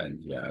nhận đánh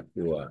giá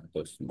của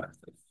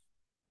Toastmasters,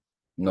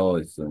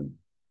 nội dung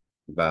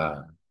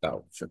và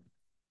tổ chức.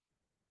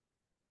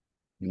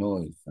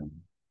 Nội dung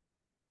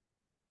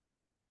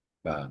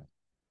và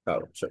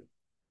tổ chức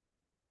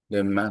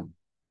liên man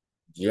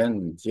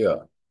diễn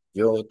giờ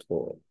yếu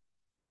tố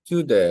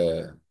chủ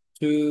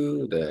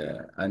đề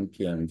ăn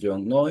kiêng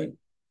trong nỗi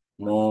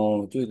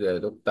một chủ đề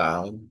độc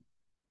đáo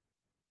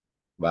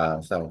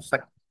và sâu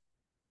sắc.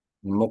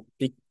 mục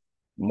đích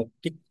mục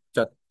đích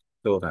rất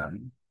rõ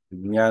ràng,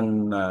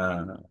 nhân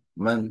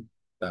minh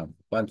tầm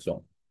quan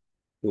trọng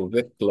của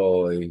việc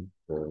lôi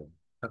của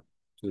các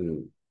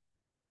từ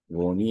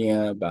vô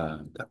nghĩa và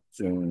tập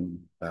trung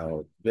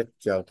vào việc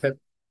giao tiếp,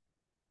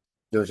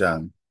 cho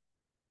rằng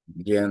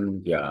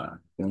diễn giả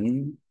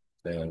cũng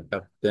để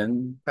tập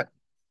đến các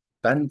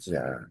đánh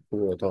giá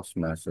của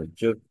Toastmaster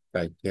trước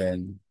cải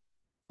thiện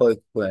thói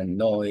quen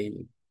nói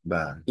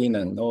và kỹ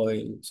năng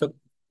nói sức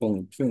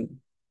cùng chung.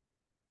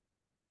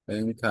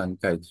 Bên cạnh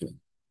cải thiện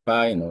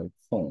vai nói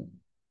không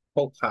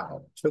hô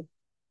hào trước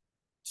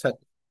sách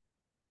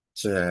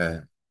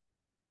trẻ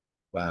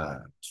và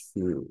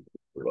chủ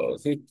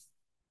logic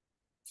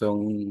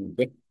trong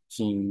việc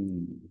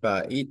trình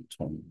và ít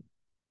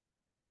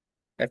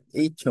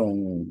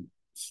trong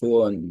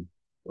xuân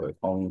với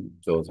không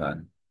cho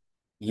rằng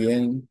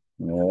yên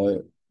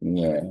ngồi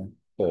nhẹ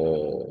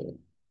của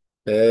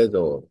thế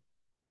độ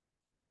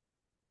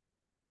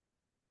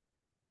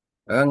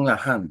ngắn là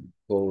hẳn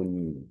cô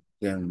như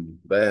tiền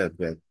về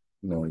việc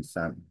nội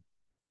sản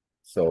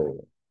sổ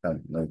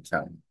tận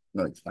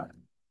nội sản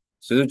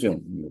sử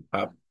dụng nhiều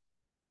pháp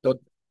tốt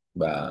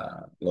và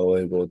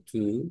lôi vô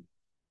thứ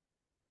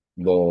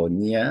vô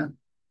nhé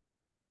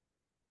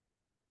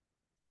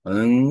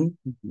ứng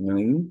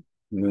những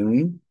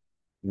những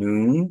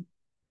những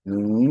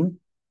những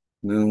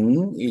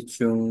những ý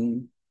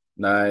chung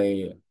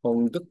này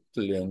không tức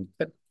liền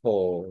kết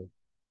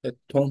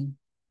thông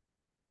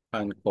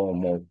thành có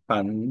một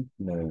phần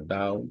một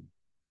đạo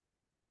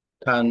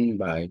than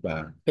bài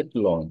và kết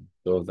luận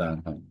cho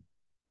rằng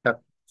các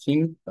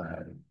chính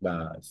phải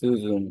và sử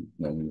dụng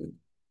ngôn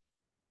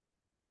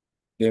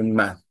tiền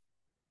mặt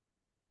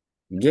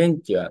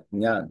gen chợt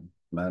nhận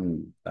mà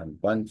tầm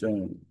quan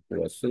trọng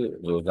của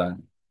sự rõ ràng.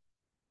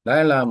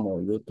 Đây là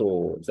một yếu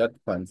tố rất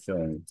quan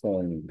trọng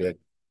trong việc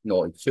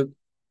nội chức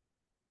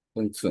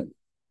ứng xử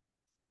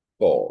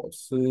có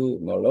sự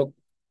nỗ lực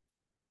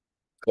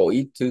có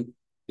ý thức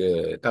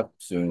để tập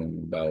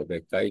trung vào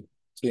việc cải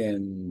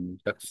thiện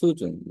các sử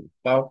dụng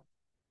bao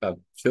tập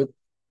chức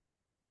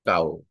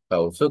tạo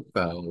sức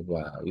cao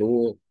và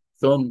lúa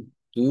chôn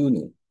tư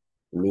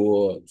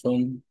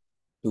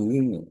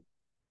nữ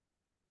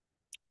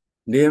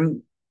điểm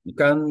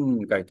căn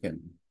cải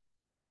thiện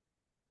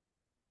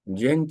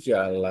diễn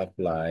trả lặp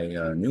lại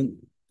những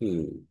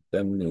từ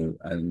tâm nữ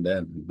and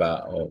then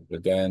và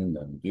again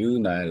điều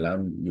này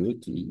làm dữ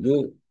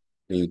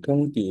thì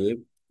thông điệp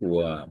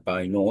của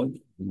bài nói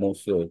một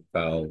số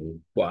câu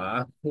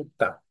quá phức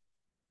tạp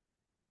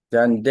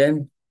dẫn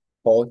đến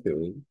khó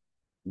hiểu.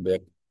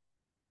 Việc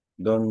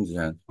đơn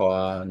giản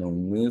hóa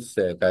ngôn ngữ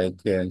sẽ cải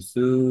thiện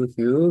sự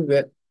hiểu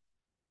biết.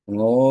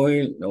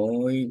 Ngồi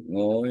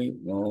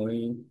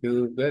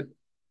hiểu biết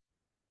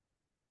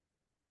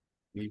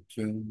đi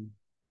chung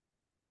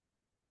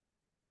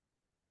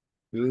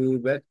hiểu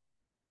biết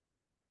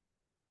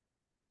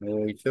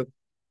ngồi trước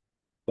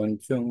con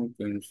chung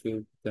trên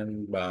sự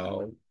tân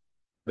bảo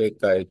về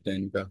cải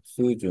thiện các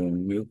sử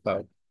dụng như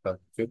pháp các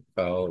chức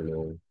cao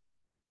lộ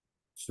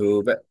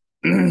hiểu biết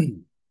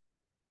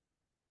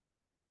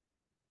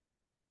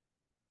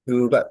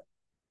hiểu biết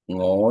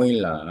ngồi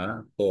là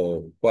có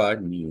quá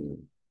nhiều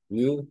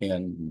biểu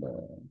hiện mà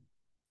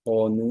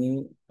cô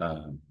nữ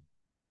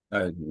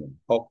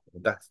học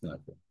đắt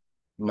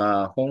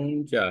mà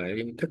không giải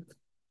thích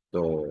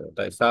đồ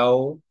tại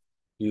sao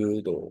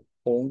như đồ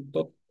không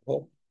tốt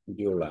học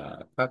như là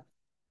các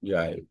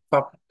giải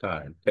pháp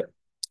giải thích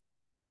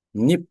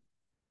nhịp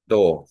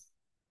độ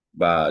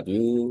và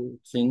như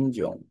sinh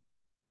dụng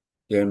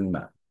tiền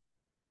mặt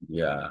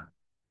và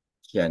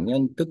hiện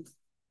nhân tức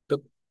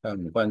tức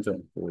tầm quan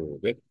trọng của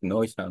việc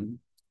nói sắm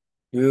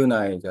như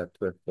này là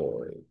tuyệt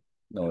vời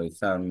nói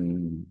sắm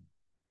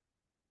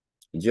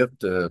giúp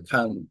đỡ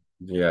khăn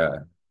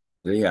và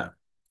dễ dàng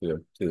việc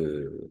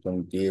từ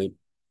thông tin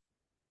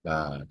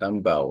và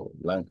đảm bảo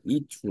là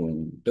ít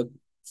dùng đức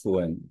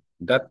xuân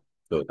đất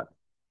rồi đó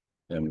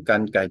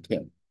căn cải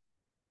thiện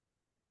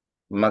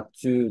mặc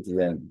dù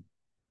diện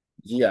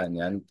dự án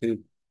nhận thức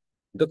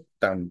đức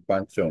tầm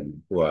quan trọng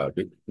của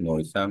việc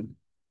nội xâm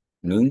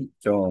Những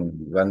trong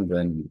văn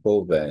bản có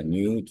vẻ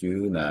như chữ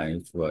này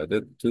và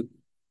đức thức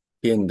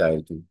hiện đại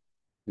từ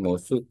một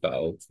số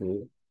tạo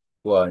chú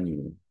qua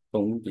nhiều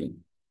công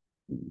trình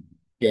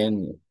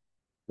khen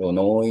của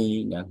nói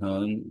nhà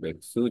hơn việc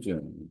sử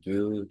dụng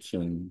chữ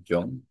trình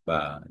giống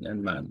và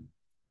nhấn mạnh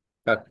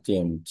các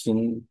tiềm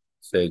chính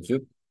sẽ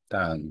giúp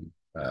tăng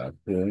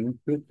hướng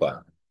kết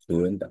quả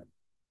chuyên đạt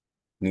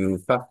như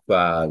pháp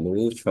và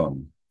lưu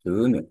chuẩn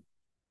chữ nữa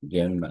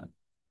gen mà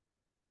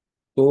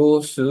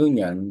cô sứ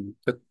nhận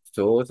thức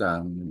rõ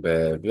ràng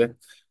về việc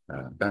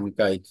đang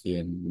cải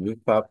thiện ngữ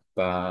pháp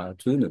và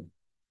chữ nữa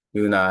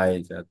điều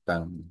này sẽ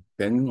tăng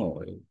đến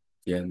ngồi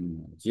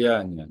trên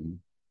gia nhận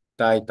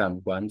tại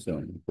tầm quan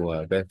trọng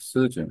của việc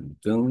sử dụng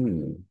chữ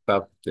ngữ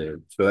pháp để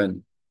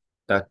truyền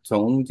đạt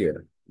thông điệp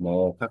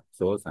một cách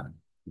rõ ràng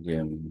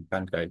diện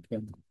đang cải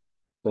thiện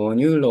cũng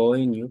như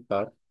lối ngữ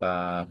pháp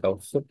và cấu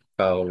trúc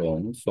cao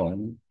lộn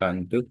sống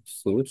càng được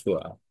sửa chữa.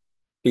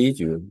 Ví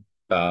dụ,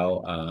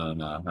 tao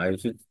I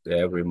should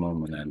every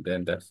moment and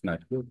then that's not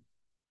good.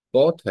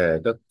 Có thể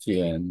thực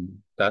hiện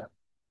tắt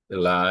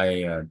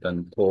lại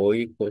tần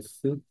thối của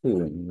sư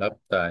phụ lặp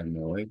lại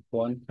mỗi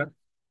quan khách.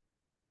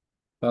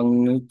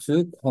 Bằng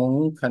chữ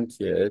không khăn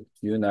chế,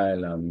 chữ này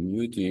làm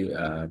như gì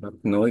bắt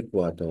nói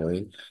qua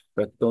tối,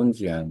 rất đơn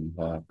giản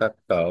và các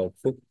tạo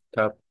phức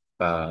tạp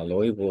và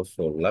lối vô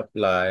số lặp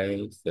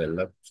lại sẽ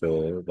lặp cho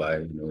vài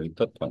nỗi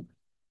thất vọng.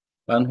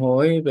 Bạn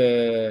hỏi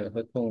về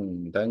hệ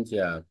thống đánh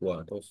giá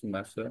của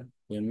Toastmaster,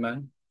 nhấn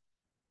mạnh.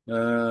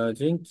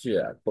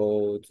 진짜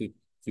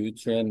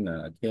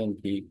주체나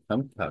TNT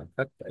감타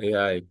các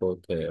AI có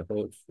thể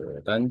hỗ trợ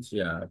đánh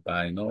giá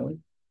bài nói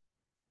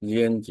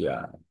diễn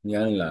giả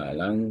nhân là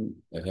lắng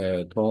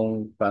hệ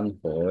thống phản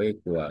hồi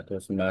của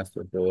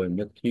Toastmaster rồi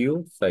mục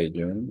tiêu xây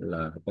dựng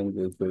là công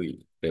cụ chủ yếu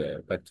để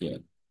phát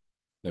triển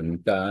những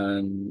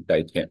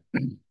cải thiện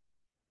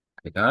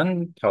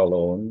단討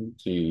論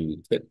chỉ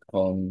kết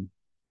hôn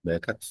về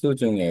cách sử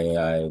dụng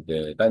AI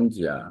để đánh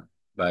giá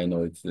bài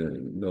nội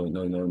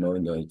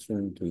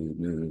dung từ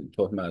như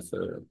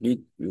Toastmaster biết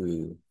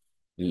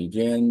ý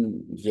kiến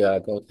giả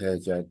có thể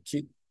giải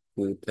thích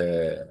cụ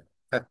thể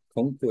các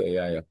công cụ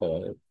AI họ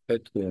hệ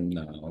thống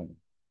nào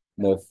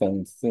một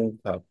phần phương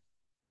pháp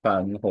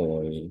phản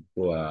hồi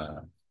của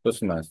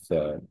Toastmaster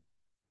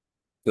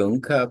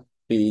cưỡng khắc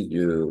ví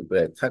dụ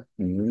về các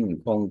những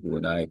công cụ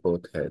này có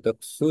thể được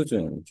sử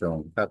dụng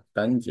trong các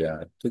đánh giá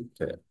thực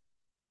tế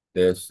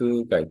để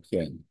sự cải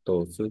thiện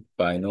tổ chức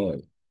bài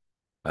nói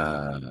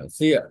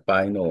diễn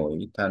bài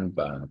nói thành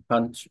và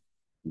punch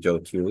dấu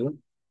chữ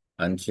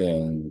anh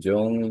chàng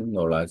trong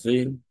nội là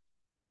gì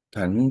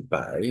thành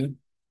bài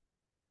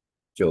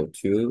dấu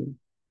chữ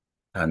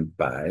thành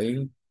bài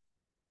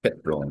kết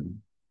luận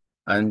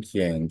anh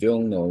chàng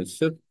trong nội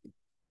sức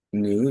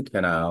như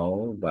thế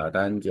nào và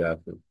đánh giá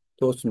của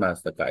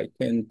Toastmaster cải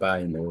thiện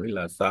bài nói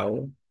là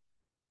sao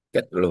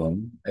kết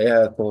luận AI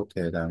có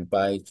thể đảm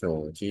vai trò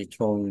chỉ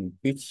trong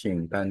quy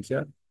trình đánh giá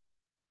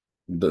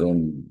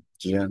đường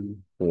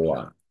chiên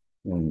của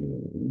ngôn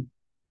ngữ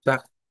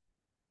các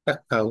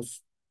các câu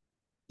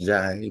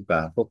dài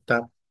và phức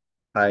tạp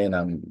hay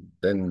nằm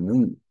trên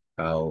những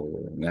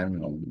câu ngắn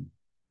ngủn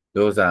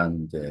rõ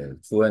ràng để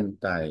truyền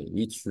tải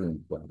ý tưởng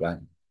của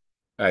bạn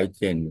cải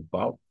thiện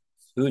pháp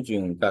sử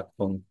dụng các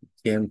công cụ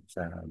kiểm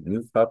tra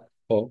ngữ pháp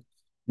hoặc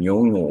nhớ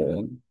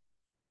nhủ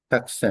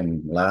tác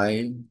xem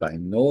lại bài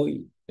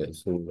nói để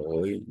sửa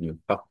đổi ngữ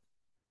pháp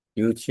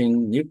điều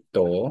chỉnh nhịp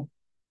độ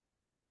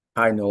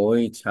hai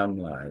nói chăm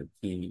lại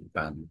thì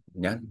bạn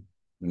nhắn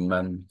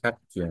mình các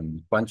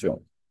chuyện quan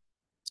trọng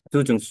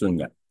chú trọng sự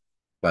nhận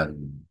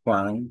phần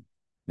khoáng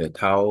để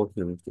thao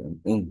hiểu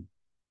chuyện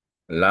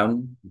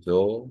làm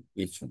dấu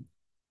ý chúng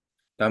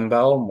đảm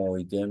bảo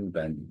mọi điểm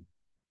bạn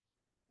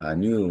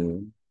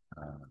như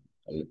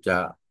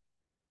à,자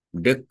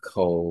đức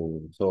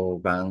khẩu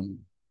số bằng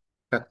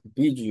các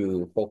ví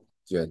dụ hoặc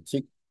giải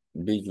thích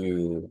ví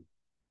dụ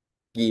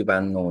khi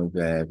bạn nói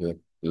về việc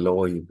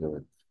lôi bộ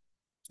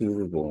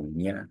thư bộ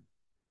nhé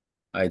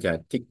ai giải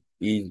thích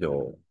ví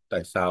dụ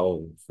tại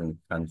sao dùng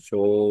thành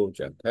số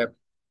giải phép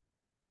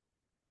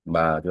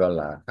mà do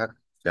là các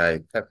giải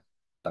phép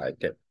tại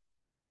tiếp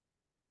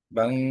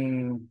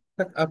bằng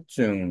các áp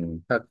dụng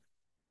các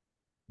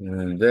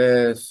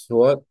đề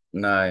xuất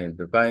này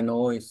vai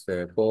nói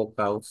sẽ có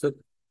cao sức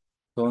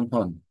tốt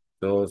hơn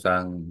rõ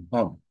ràng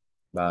hơn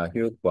và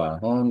hiệu quả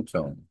hơn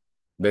trong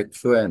việc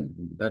truyền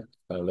đạt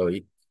lợi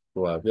ích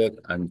của việc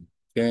ăn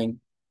kiêng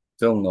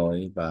trong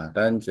nội và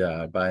đánh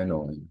giá bài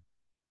nội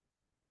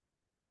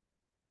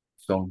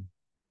xong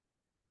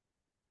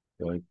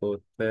rồi có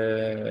thể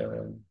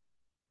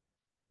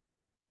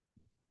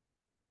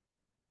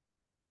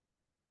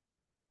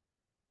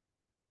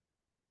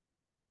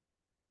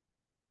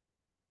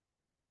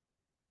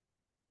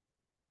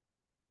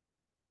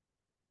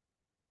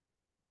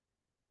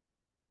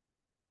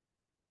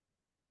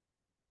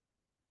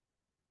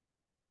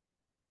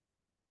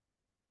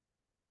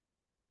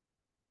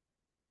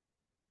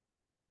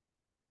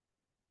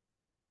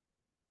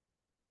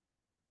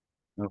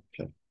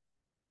ok